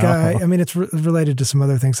about this guy. I mean, it's related to some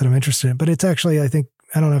other things that I'm interested in, but it's actually, I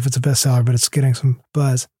don't know if it's a bestseller, but it's getting some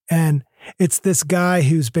buzz. And it's this guy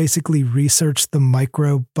who's basically researched the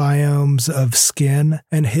microbiomes of skin.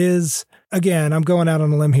 And again, I'm going out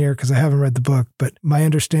on a limb here because I haven't read the book, but my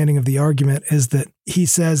understanding of the argument is that he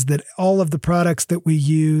says that all of the products that we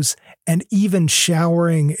use and even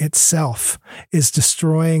showering itself is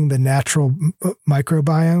destroying the natural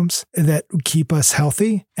microbiomes that keep us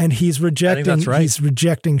healthy. And he's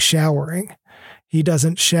rejecting showering. He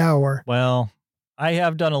doesn't shower. Well, I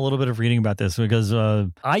have done a little bit of reading about this because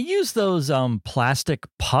I use those plastic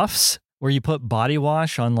puffs where you put body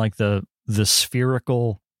wash on like the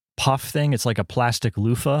spherical puff thing. It's like a plastic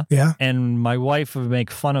loofah. Yeah. And my wife would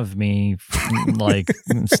make fun of me, like,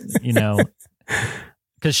 you know,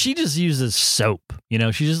 because she just uses soap. You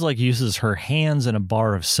know, she just like uses her hands and a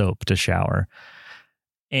bar of soap to shower.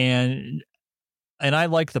 And I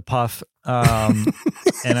like the puff.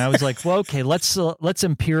 And I was like, well, okay, let's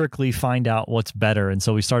empirically find out what's better. And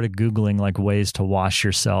so we started Googling like ways to wash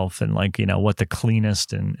yourself and like, you know, what the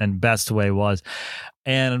cleanest and best way was.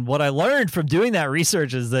 And what I learned from doing that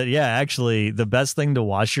research is that, yeah, actually the best thing to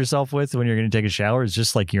wash yourself with when you're going to take a shower is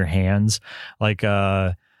just like your hands, like,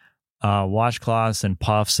 washcloths and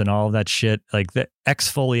puffs and all of that shit. Like the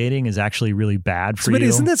exfoliating is actually really bad for you. But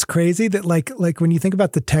isn't this crazy that like when you think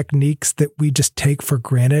about the techniques that we just take for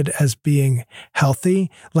granted as being healthy,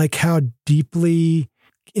 like how deeply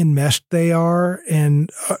enmeshed they are? And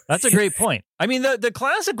that's a great point. I mean, the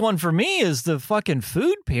classic one for me is the fucking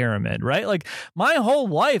food pyramid, right? Like my whole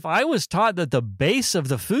life, I was taught that the base of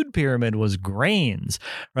the food pyramid was grains,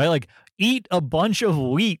 right? Like eat a bunch of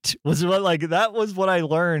wheat was what, like, that was what I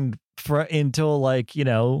learned until like, you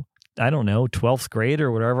know, I don't know, 12th grade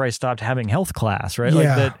or whatever, I stopped having health class, right?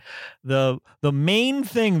 Yeah. Like that the main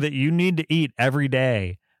thing that you need to eat every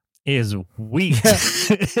day is wheat.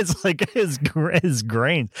 It's like his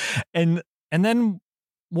grains. And then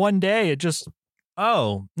one day it just,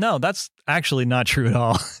 oh, no, that's actually not true at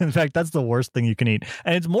all. In fact, that's the worst thing you can eat.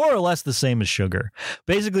 And it's more or less the same as sugar.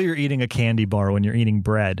 Basically, you're eating a candy bar when you're eating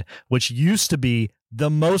bread, which used to be the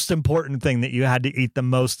most important thing that you had to eat the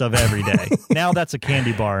most of every day. Now that's a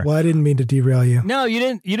candy bar. Well, I didn't mean to derail you. No, you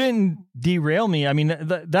didn't derail me. I mean,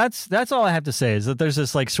 that's all I have to say is that there's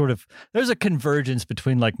this like there's a convergence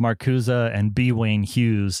between like Marcuse and B. Wayne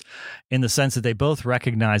Hughes in the sense that they both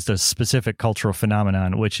recognized a specific cultural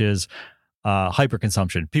phenomenon, which is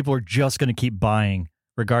hyperconsumption. People are just going to keep buying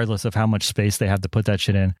regardless of how much space they have to put that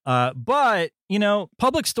shit in. But,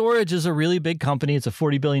 Public Storage is a really big company. It's a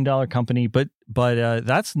 $40 billion company, but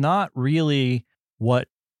that's not really what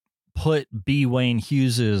put B. Wayne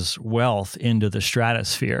Hughes's wealth into the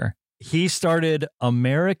stratosphere. He started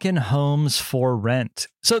American Homes for Rent.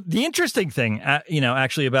 So the interesting thing,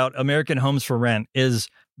 actually about American Homes for Rent is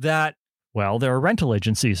that, well, there are rental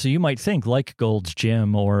agencies. So you might think like Gold's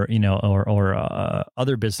Gym or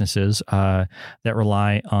other businesses that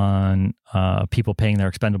rely on people paying their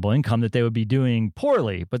expendable income that they would be doing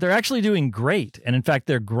poorly, but they're actually doing great. And in fact,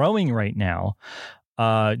 they're growing right now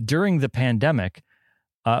during the pandemic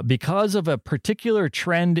because of a particular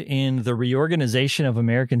trend in the reorganization of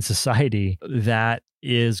American society that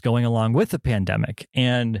is going along with the pandemic.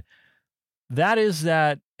 And that is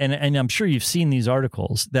that, and I'm sure you've seen these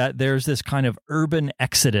articles, that there's this kind of urban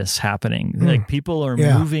exodus happening. Like people are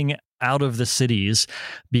moving out of the cities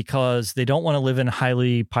because they don't want to live in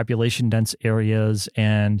highly population dense areas,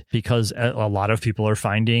 and because a lot of people are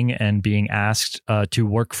finding and being asked to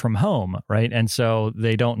work from home, right? And so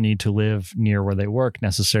they don't need to live near where they work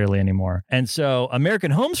necessarily anymore. And so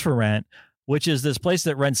American Homes for Rent, which is this place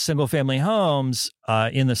that rents single family homes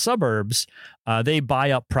in the suburbs, they buy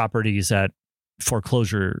up properties at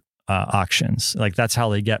foreclosure auctions. Like that's how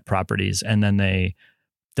they get properties. And then they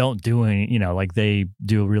don't do any, like they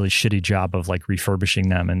do a really shitty job of like refurbishing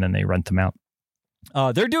them and then they rent them out.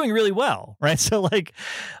 They're doing really well, right? So like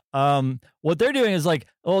what they're doing is like,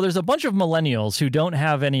 there's a bunch of millennials who don't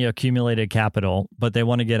have any accumulated capital, but they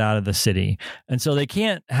want to get out of the city. And so they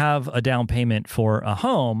can't have a down payment for a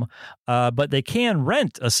home, but they can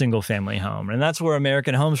rent a single family home. And that's where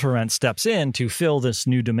American Homes for Rent steps in to fill this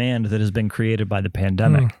new demand that has been created by the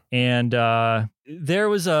pandemic. And there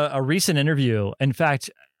was a recent interview. In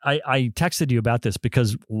fact, I texted you about this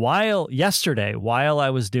because while I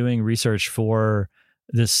was doing research for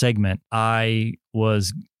this segment, I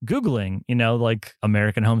was Googling, like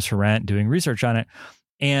American Homes for Rent, doing research on it.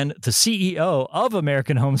 And the CEO of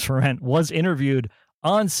American Homes for Rent was interviewed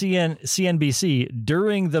on CNBC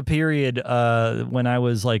during the period when I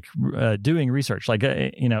was like doing research, like,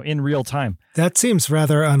 in real time. That seems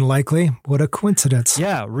rather unlikely. What a coincidence.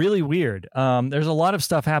 Yeah, really weird. There's a lot of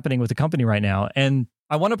stuff happening with the company right now. And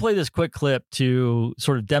I want to play this quick clip to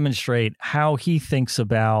sort of demonstrate how he thinks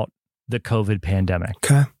about the COVID pandemic.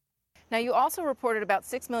 Okay. Now, you also reported about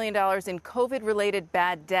 $6 million in COVID-related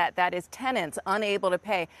bad debt. That is tenants unable to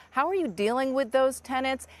pay. How are you dealing with those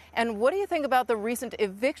tenants? And what do you think about the recent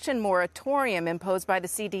eviction moratorium imposed by the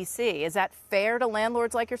CDC? Is that fair to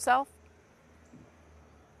landlords like yourself?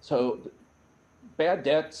 So bad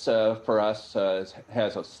debts for us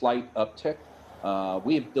has a slight uptick.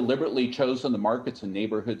 We have deliberately chosen the markets and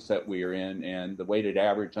neighborhoods that we are in, and the weighted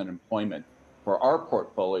average unemployment for our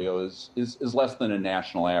portfolio is less than a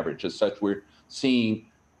national average. As such, we're seeing,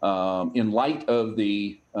 in light of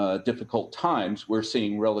the difficult times, we're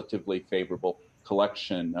seeing relatively favorable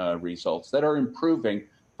collection results that are improving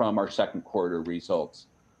from our second quarter results.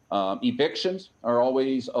 Evictions are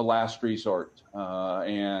always a last resort,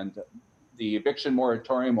 and the eviction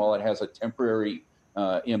moratorium, while it has a temporary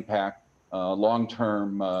impact,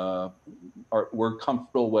 long-term, we're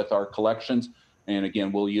comfortable with our collections. And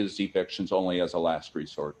again, we'll use evictions only as a last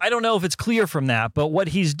resort. I don't know if it's clear from that, but what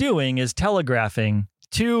he's doing is telegraphing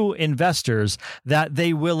to investors that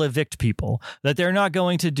they will evict people, that they're not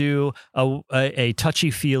going to do a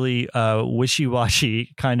touchy-feely,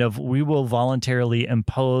 wishy-washy kind of, we will voluntarily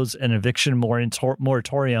impose an eviction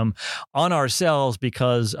moratorium on ourselves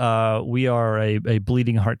because we are a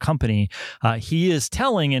bleeding heart company. He is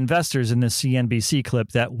telling investors in this CNBC clip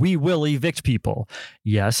that we will evict people.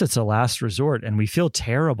 Yes, it's a last resort and we feel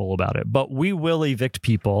terrible about it, but we will evict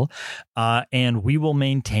people and we will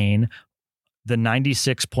maintain the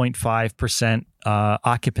 96.5%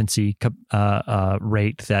 occupancy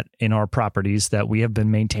rate that in our properties that we have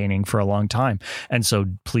been maintaining for a long time. And so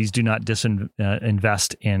please do not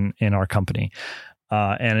disinvest in our company.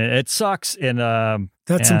 And it sucks.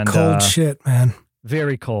 That's some cold shit, man.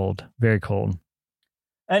 Very cold, very cold.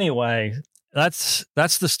 Anyway, that's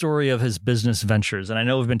the story of his business ventures. And I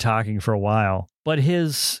know we've been talking for a while, but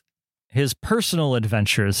his personal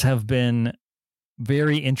adventures have been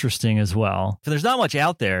very interesting as well. There's not much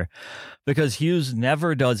out there because Hughes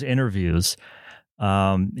never does interviews.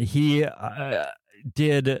 He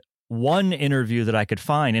did one interview that I could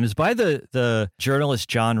find, and it's by the journalist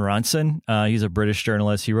John Ronson. He's a British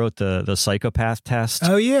journalist. He wrote the Psychopath Test.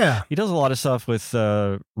 Oh yeah, he does a lot of stuff with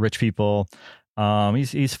rich people.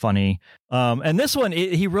 He's funny. And this one,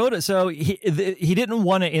 he wrote it. So he didn't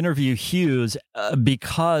want to interview Hughes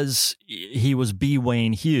because he was B.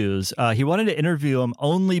 Wayne Hughes. He wanted to interview him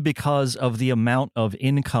only because of the amount of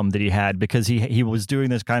income that he had, because he was doing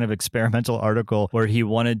this kind of experimental article where he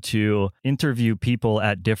wanted to interview people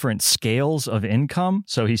at different scales of income.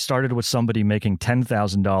 So he started with somebody making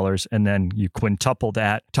 $10,000, and then you quintuple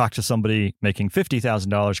that, talk to somebody making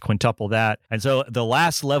 $50,000, quintuple that. And so the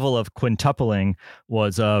last level of quintupling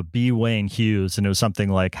was B. Wayne Hughes, and it was something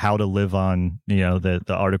like how to live on, the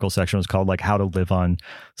article section was called like how to live on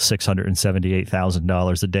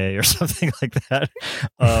 $678,000 a day or something like that.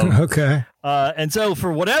 Okay. And so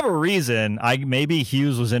for whatever reason, maybe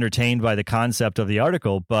Hughes was entertained by the concept of the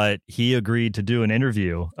article, but he agreed to do an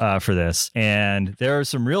interview for this. And there are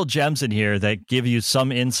some real gems in here that give you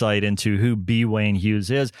some insight into who B. Wayne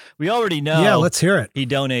Hughes is. We already know. Yeah, let's hear it. He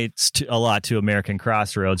donates a lot to American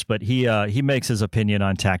Crossroads, but he makes his opinion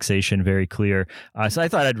on taxation very clear. So I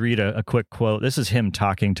thought I'd read a quick quote. This is him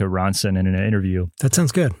talking to Ronson in an interview. That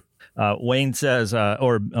sounds good. Wayne says,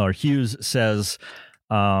 or Hughes says,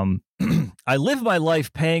 I live my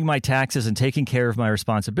life paying my taxes and taking care of my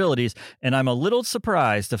responsibilities, and I'm a little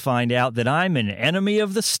surprised to find out that I'm an enemy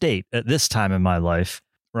of the state at this time in my life.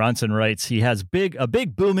 Ronson writes, he has a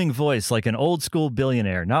big booming voice like an old school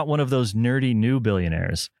billionaire, not one of those nerdy new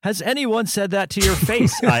billionaires. Has anyone said that to your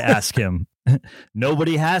face? I ask him.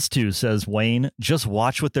 Nobody has to, says Wayne. Just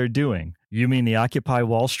watch what they're doing. You mean the Occupy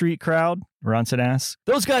Wall Street crowd? Ronson asks.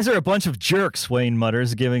 Those guys are a bunch of jerks, Wayne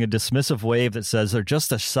mutters, giving a dismissive wave that says they're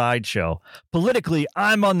just a sideshow. Politically,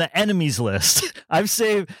 I'm on the enemies list. I've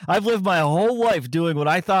lived my whole life doing what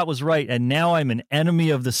I thought was right, and now I'm an enemy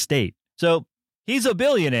of the state. So he's a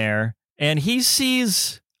billionaire, and he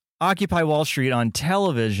sees Occupy Wall Street on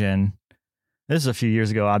television. This is a few years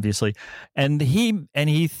ago, obviously. And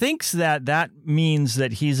he thinks that means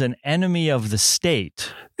that he's an enemy of the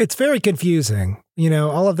state. It's very confusing.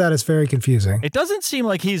 All of that is very confusing. It doesn't seem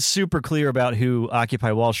like he's super clear about who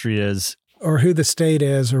Occupy Wall Street is. Or who the state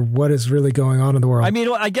is, or what is really going on in the world. I mean,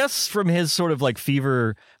 I guess from his sort of like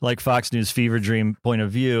Fox News fever dream point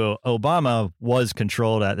of view, Obama was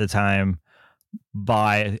controlled at the time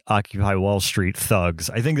by Occupy Wall Street thugs.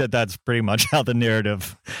 I think that's pretty much how the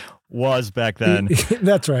narrative was back then.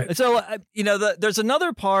 That's right. So, there's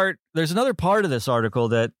another part of this article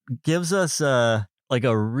that gives us a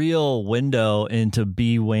real window into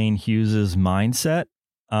B. Wayne Hughes's mindset.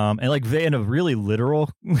 And in a really literal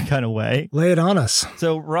kind of way. Lay it on us.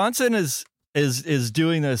 So Ronson is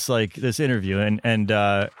doing this interview,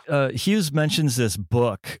 and Hughes mentions this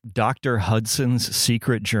book, Dr. Hudson's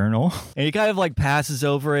Secret Journal, and he kind of passes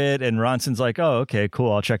over it, and Ronson's like, oh, okay,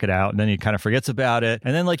 cool, I'll check it out, and then he kind of forgets about it,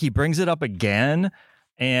 and then he brings it up again,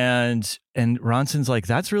 and Ronson's like,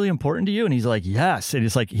 that's really important to you, and he's like, yes, and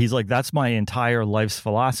he's like that's my entire life's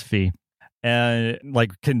philosophy. And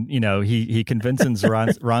he convinces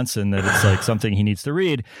Ronson that it's something he needs to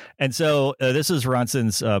read. And so this is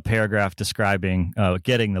Ronson's paragraph describing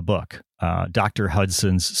getting the book, Dr.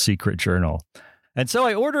 Hudson's Secret Journal. And so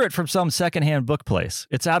I order it from some secondhand book place.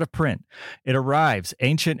 It's out of print. It arrives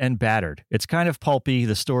ancient and battered. It's kind of pulpy,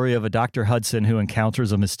 the story of a Dr. Hudson who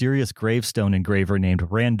encounters a mysterious gravestone engraver named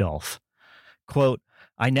Randolph. Quote,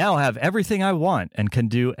 I now have everything I want and can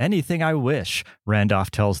do anything I wish, Randolph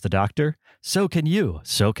tells the doctor. So can you.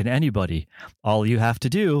 So can anybody. All you have to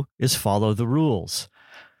do is follow the rules.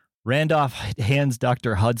 Randolph hands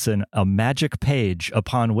Dr. Hudson a magic page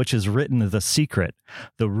upon which is written the secret,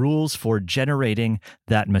 the rules for generating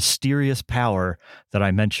that mysterious power that I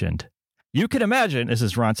mentioned. You can imagine, this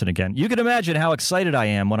is Ronson again, you can imagine how excited I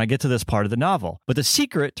am when I get to this part of the novel. But the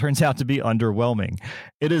secret turns out to be underwhelming.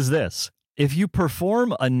 It is this. If you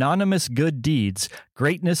perform anonymous good deeds,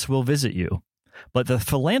 greatness will visit you. But the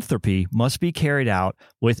philanthropy must be carried out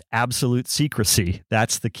with absolute secrecy.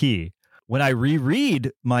 That's the key. when I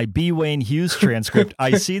reread my B. Wayne Hughes transcript,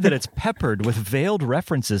 I see that it's peppered with veiled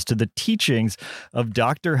references to the teachings of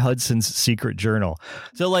Dr. Hudson's secret journal.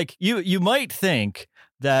 So, like, you might think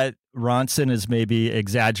that Ronson is maybe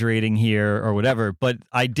exaggerating here or whatever, but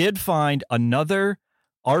I did find another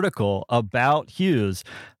article about Hughes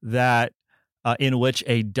that in which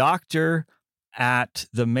a doctor at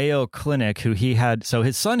the Mayo Clinic who he had, so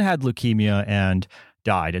his son had leukemia and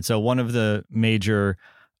died. And so one of the major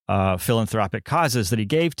philanthropic causes that he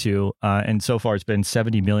gave to, and so far it's been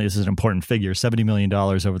 $70 million. This is an important figure, $70 million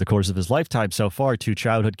over the course of his lifetime so far to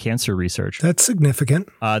childhood cancer research. That's significant.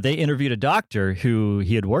 They interviewed a doctor who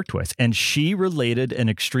he had worked with, and she related an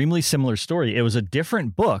extremely similar story. It was a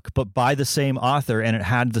different book, but by the same author, and it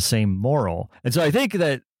had the same moral. And so I think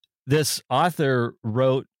that this author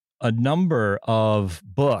wrote a number of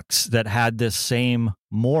books that had this same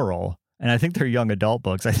moral. And I think they're young adult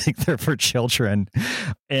books. I think they're for children.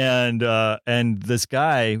 And this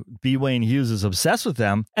guy, B. Wayne Hughes, is obsessed with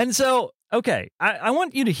them. And so, okay, I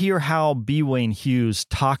want you to hear how B. Wayne Hughes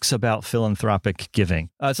talks about philanthropic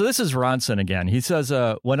giving. So this is Ronson again. He says,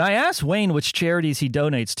 when I asked Wayne which charities he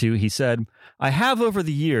donates to, he said, I have over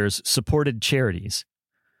the years supported charities.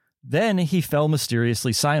 Then he fell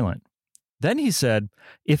mysteriously silent. Then he said,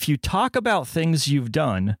 if you talk about things you've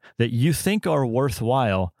done that you think are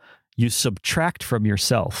worthwhile, you subtract from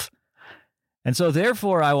yourself. And so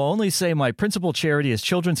therefore, I will only say my principal charity is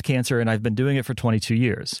children's cancer, and I've been doing it for 22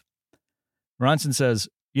 years. Ronson says,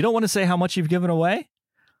 you don't want to say how much you've given away?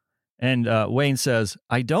 And Wayne says,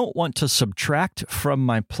 I don't want to subtract from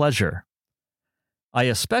my pleasure. I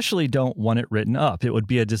especially don't want it written up. It would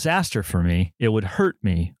be a disaster for me. It would hurt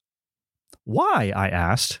me. Why? I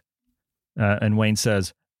asked. And Wayne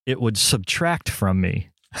says, it would subtract from me.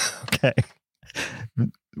 Okay.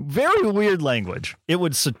 Very weird language. It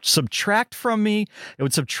would subtract from me. It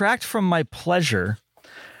would subtract from my pleasure.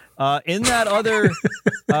 In that other,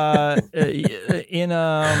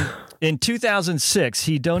 in 2006,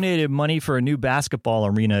 he donated money for a new basketball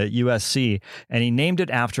arena at USC, and he named it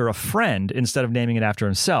after a friend instead of naming it after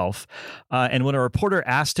himself. And when a reporter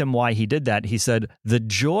asked him why he did that, he said, the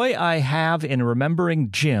joy I have in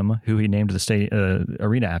remembering Jim, who he named the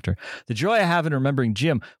arena after, the joy I have in remembering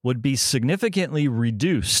Jim would be significantly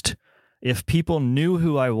reduced if people knew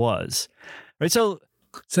who I was. Right? So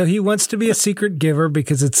he wants to be a secret giver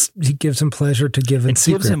because he gives him pleasure to give in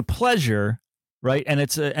secret. It gives him pleasure, right? And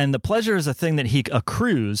and the pleasure is a thing that he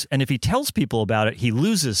accrues, and if he tells people about it, he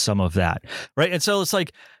loses some of that, right? And so it's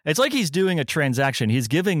like he's doing a transaction. He's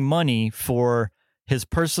giving money for his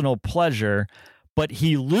personal pleasure, but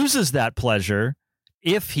he loses that pleasure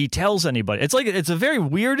if he tells anybody. It's a very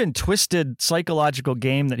weird and twisted psychological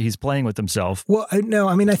game that he's playing with himself. Well, no,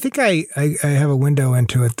 I mean, I think I have a window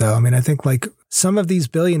into it, though. I mean, I think like some of these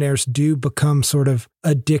billionaires do become sort of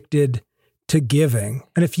addicted to giving.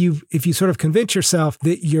 And if you sort of convince yourself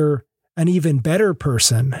that you're an even better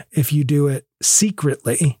person if you do it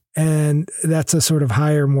secretly, and that's a sort of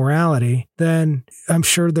higher morality, then I'm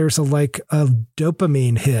sure there's a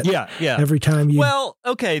dopamine hit. Yeah. Every time you. Well,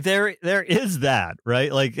 okay, there is that,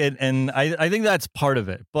 right? Like, and I think that's part of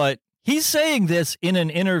it. But he's saying this in an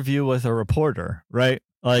interview with a reporter, right?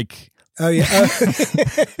 Like. Oh yeah.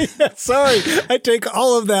 Sorry, I take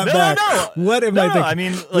all of that back. No. What am I thinking? I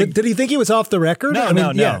mean, like, did he think he was off the record?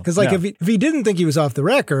 No. Yeah, because if he didn't think he was off the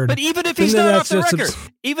record, but even if he's not off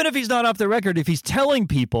the record, if he's telling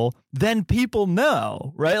people, then people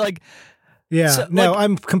know, right? Like, yeah, so, no,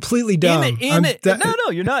 I'm completely dumb.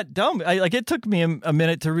 No, you're not dumb. It took me a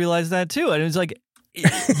minute to realize that too, and it was like.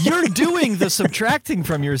 You're doing the subtracting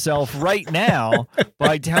from yourself right now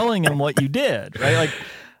by telling him what you did, right? Like.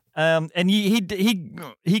 And he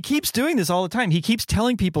keeps doing this all the time. He keeps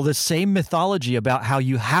telling people the same mythology about how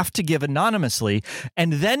you have to give anonymously,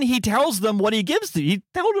 and then he tells them what he gives to. He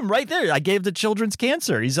told them right there, I gave to children's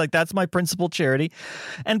cancer. He's like, that's my principal charity.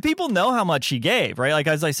 And people know how much he gave, right? Like,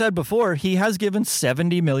 as I said before, he has given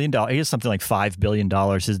 $70 million. He has something like $5 billion.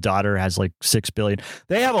 His daughter has like $6 billion.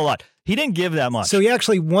 They have a lot. He didn't give that much. So he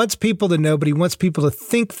actually wants people to know, but he wants people to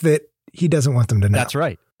think that he doesn't want them to know. That's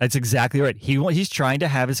right. That's exactly right. He's trying to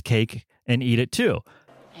have his cake and eat it too.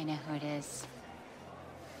 I know who it is.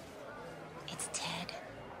 It's Ted.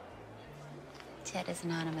 Ted is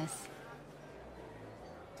anonymous.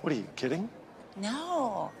 What are you, kidding?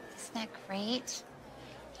 No. Isn't that great?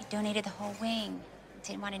 He donated the whole wing.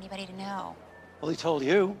 Didn't want anybody to know. Well, he told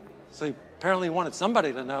you, so he apparently wanted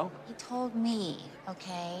somebody to know. He told me,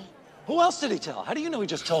 okay? Who else did he tell? How do you know he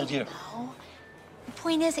just told you? No. The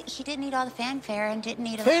point is that he didn't need all the fanfare and didn't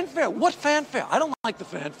need Fanfare? What fanfare? I don't like the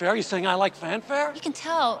fanfare. You saying I like fanfare? You can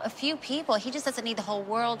tell a few people. He just doesn't need the whole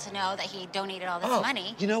world to know that he donated all this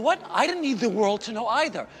money. You know what? I didn't need the world to know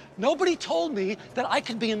either. Nobody told me that I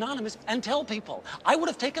could be anonymous and tell people. I would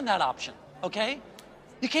have taken that option, okay?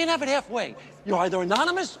 You can't have it halfway. You're either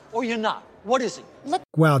anonymous or you're not. What is it?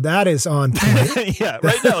 Wow, that is on point. Yeah,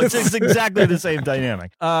 right. No, it's exactly the same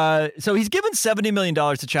dynamic. So he's given $70 million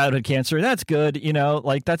to childhood cancer. That's good. You know,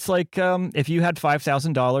 like that's like if you had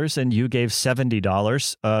 $5,000 and you gave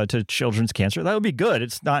 $70 to children's cancer, that would be good.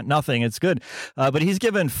 It's not nothing. It's good. But he's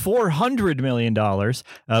given $400 million,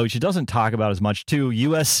 which he doesn't talk about as much, to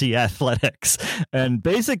USC Athletics. And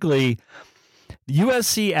basically,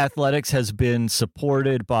 USC Athletics has been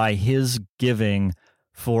supported by his giving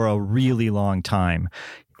for a really long time.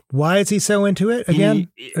 Why is he so into it again?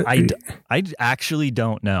 I actually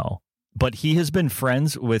don't know, but he has been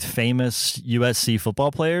friends with famous USC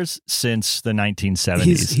football players since the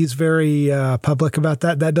 1970s. He's very public about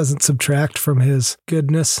that. That doesn't subtract from his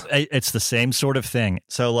goodness. It's the same sort of thing.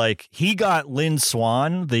 So like he got Lynn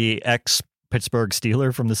Swann, the ex-Pittsburgh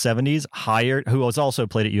Steeler from the 70s, hired, who was also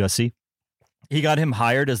played at USC. He got him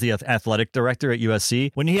hired as the athletic director at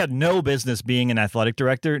USC when he had no business being an athletic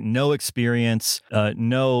director, no experience,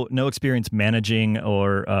 no experience managing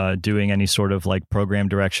or doing any sort of like program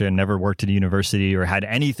direction, never worked at a university or had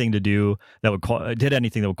anything to do that would did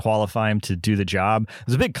anything that would qualify him to do the job. It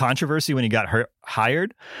was a big controversy when he got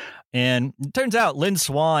hired. And it turns out Lynn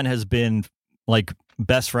Swann has been like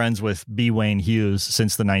best friends with B. Wayne Hughes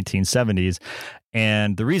since the 1970s.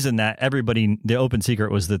 And the reason that the open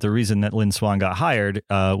secret was that the reason that Lynn Swann got hired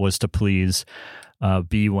was to please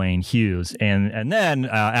B. Wayne Hughes. And then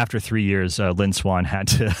after 3 years, Lynn Swann had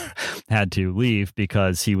to leave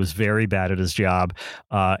because he was very bad at his job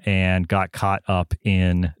and got caught up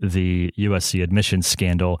in the USC admissions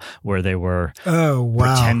scandal where they were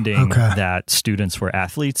pretending that students were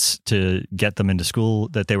athletes to get them into school,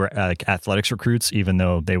 that they were like athletics recruits, even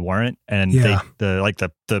though they weren't. And the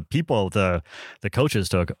coaches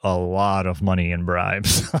took a lot of money in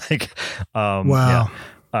bribes.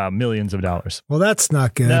 Millions of dollars. Well, that's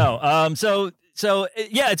not good. No. So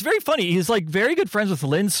it's very funny. He's like very good friends with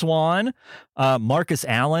Lynn Swann, Marcus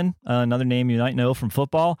Allen, another name you might know from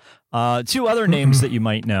football. Two other names that you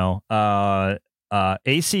might know,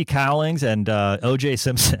 A.C. Cowlings and O.J.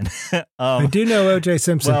 Simpson. I do know O.J.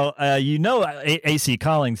 Simpson. Well, you know A.C.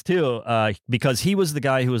 Cowlings too, because he was the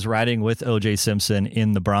guy who was riding with O.J. Simpson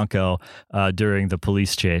in the Bronco during the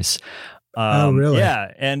police chase. Oh, really?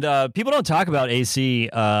 Yeah, and people don't talk about AC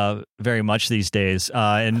very much these days.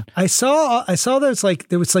 And I saw there was like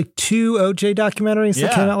two OJ documentaries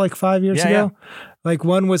that came out like 5 years ago. Yeah. Like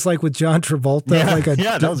one was like with John Travolta, like a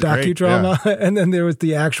docudrama, and then there was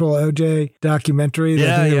the actual OJ documentary.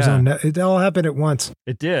 That was on. It all happened at once.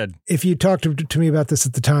 It did. If you talked to me about this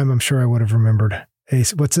at the time, I'm sure I would have remembered.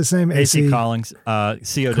 What's his name? AC Cowlings,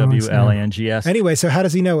 Cowlangs. Anyway, so how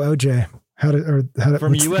does he know OJ?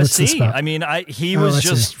 From USC. I mean, he was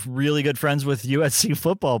just really good friends with USC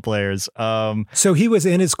football players. So he was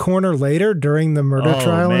in his corner later during the murder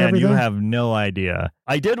trial. Man, and everything? you have no idea.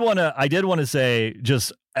 I did want to say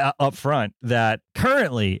just up front that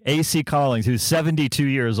currently AC Cowlings, who's 72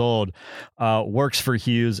 years old, works for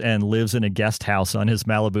Hughes and lives in a guest house on his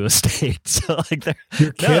Malibu estate. So like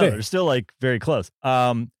you're kidding. They're still like very close.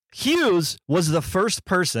 Hughes was the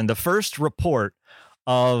first report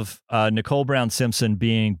of Nicole Brown Simpson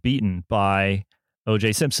being beaten by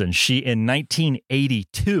O.J. Simpson. In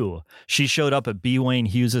 1982, she showed up at B. Wayne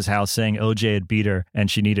Hughes' house saying O.J. had beat her and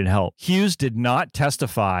she needed help. Hughes did not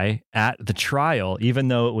testify at the trial, even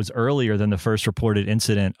though it was earlier than the first reported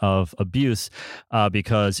incident of abuse,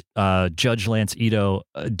 because Judge Lance Ito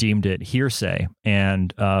deemed it hearsay,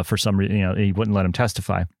 and for some reason, he wouldn't let him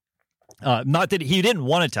testify. Not that he didn't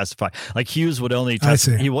want to testify. Like Hughes would only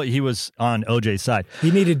testify. He was on OJ's side.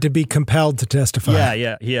 He needed to be compelled to testify.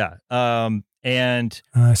 Yeah. And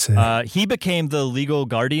I see. He became the legal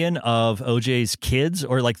guardian of OJ's kids,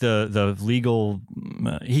 or like the legal.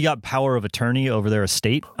 He got power of attorney over their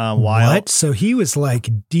estate. What? So he was like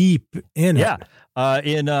deep in it. Yeah.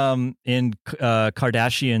 In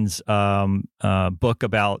Kardashian's book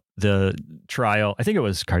about the trial, I think it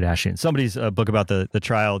was Kardashian, somebody's book about the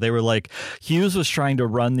trial, they were like, Hughes was trying to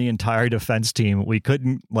run the entire defense team. We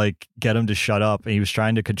couldn't like get him to shut up, and he was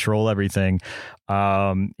trying to control everything.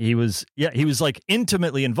 He was like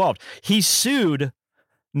intimately involved. He sued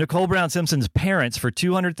Nicole Brown Simpson's parents for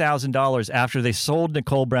 $200,000 after they sold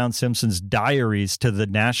Nicole Brown Simpson's diaries to the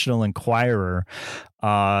National Enquirer.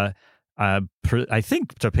 I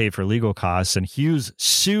think to pay for legal costs, and Hughes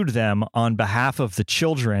sued them on behalf of the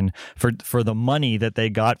children for the money that they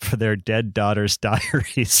got for their dead daughter's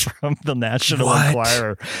diaries from the National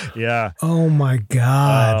Enquirer. Yeah. Oh my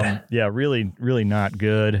God. Yeah, really, really not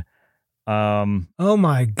good. Oh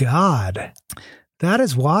my God. That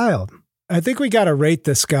is wild. I think we got to rate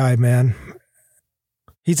this guy, man.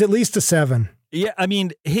 He's at least a 7. Yeah, I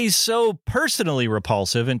mean, he's so personally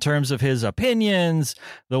repulsive in terms of his opinions,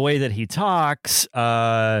 the way that he talks.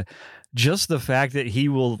 Just the fact that he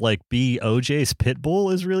will like be OJ's pit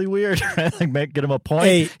bull is really weird. Like, get him a point.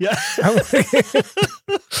 8. Yeah.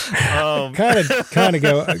 Kind of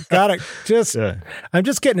go. Got it. Just. Yeah. I'm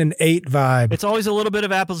just getting an 8 vibe. It's always a little bit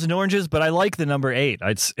of apples and oranges, but I like the number 8.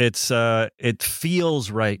 It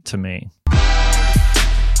feels right to me.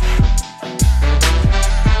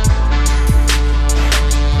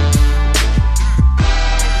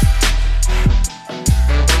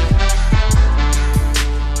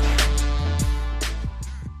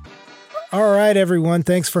 All right, everyone.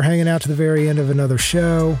 Thanks for hanging out to the very end of another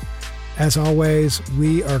show. As always,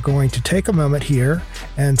 we are going to take a moment here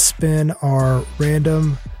and spin our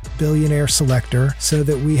random billionaire selector so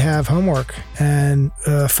that we have homework and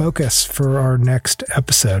focus for our next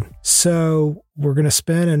episode. So we're going to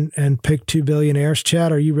spin and pick 2 billionaires.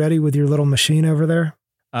 Chad, are you ready with your little machine over there?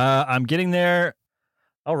 I'm getting there.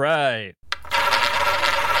 All right.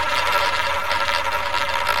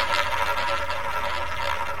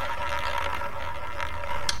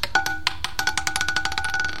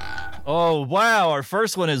 Oh, wow. Our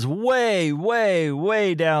first one is way, way,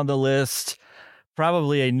 way down the list.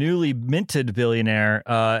 Probably a newly minted billionaire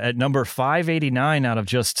at number 589 out of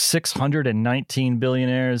just 619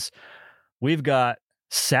 billionaires. We've got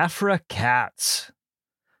Safra Catz.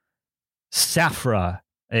 Safra,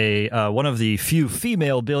 one of the few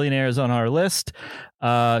female billionaires on our list.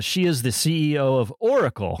 She is the CEO of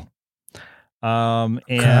Oracle.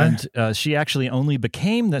 And she actually only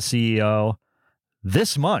became the CEO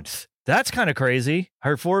this month. That's kind of crazy.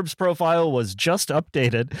 Her Forbes profile was just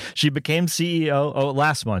updated. She became CEO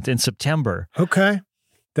last month in September. Okay.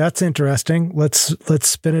 That's interesting. Let's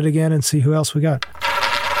spin it again and see who else we got.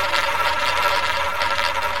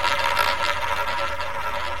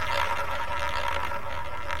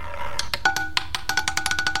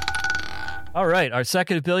 All right. Our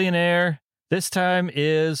second billionaire this time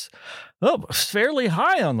is fairly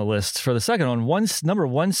high on the list for the second one. Number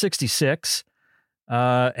 166.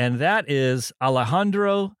 And that is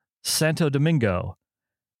Alejandro Santo Domingo.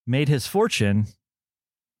 Made his fortune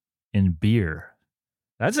in beer.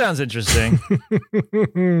 That sounds interesting.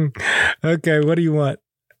 Okay, what do you want?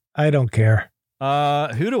 I don't care.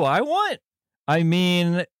 Who do I want? I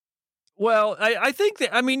mean, well, I think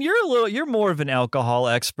that, I mean, you're more of an alcohol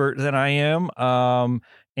expert than I am.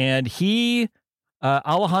 And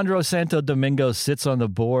Alejandro Santo Domingo sits on the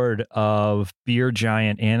board of beer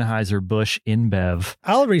giant Anheuser-Busch InBev.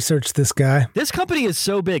 I'll research this guy. This company is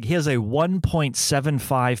so big. He has a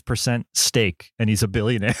 1.75% stake, and he's a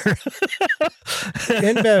billionaire.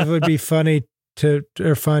 InBev would be fun to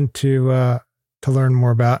learn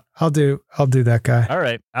more about. I'll do that guy. All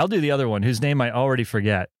right. I'll do the other one, whose name I already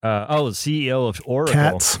forget. CEO of Oracle.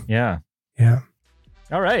 Catz. Yeah.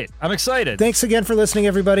 All right. I'm excited. Thanks again for listening,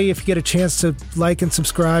 everybody. If you get a chance to like and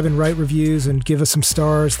subscribe and write reviews and give us some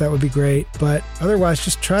stars, that would be great. But otherwise,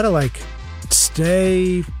 just try to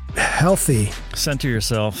stay healthy. Center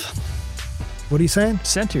yourself. What are you saying?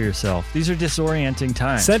 Center yourself. These are disorienting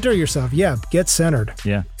times. Center yourself. Yeah. Get centered.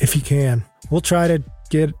 Yeah. If you can. We'll try to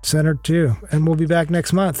get centered too. And we'll be back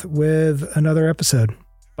next month with another episode.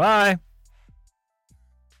 Bye.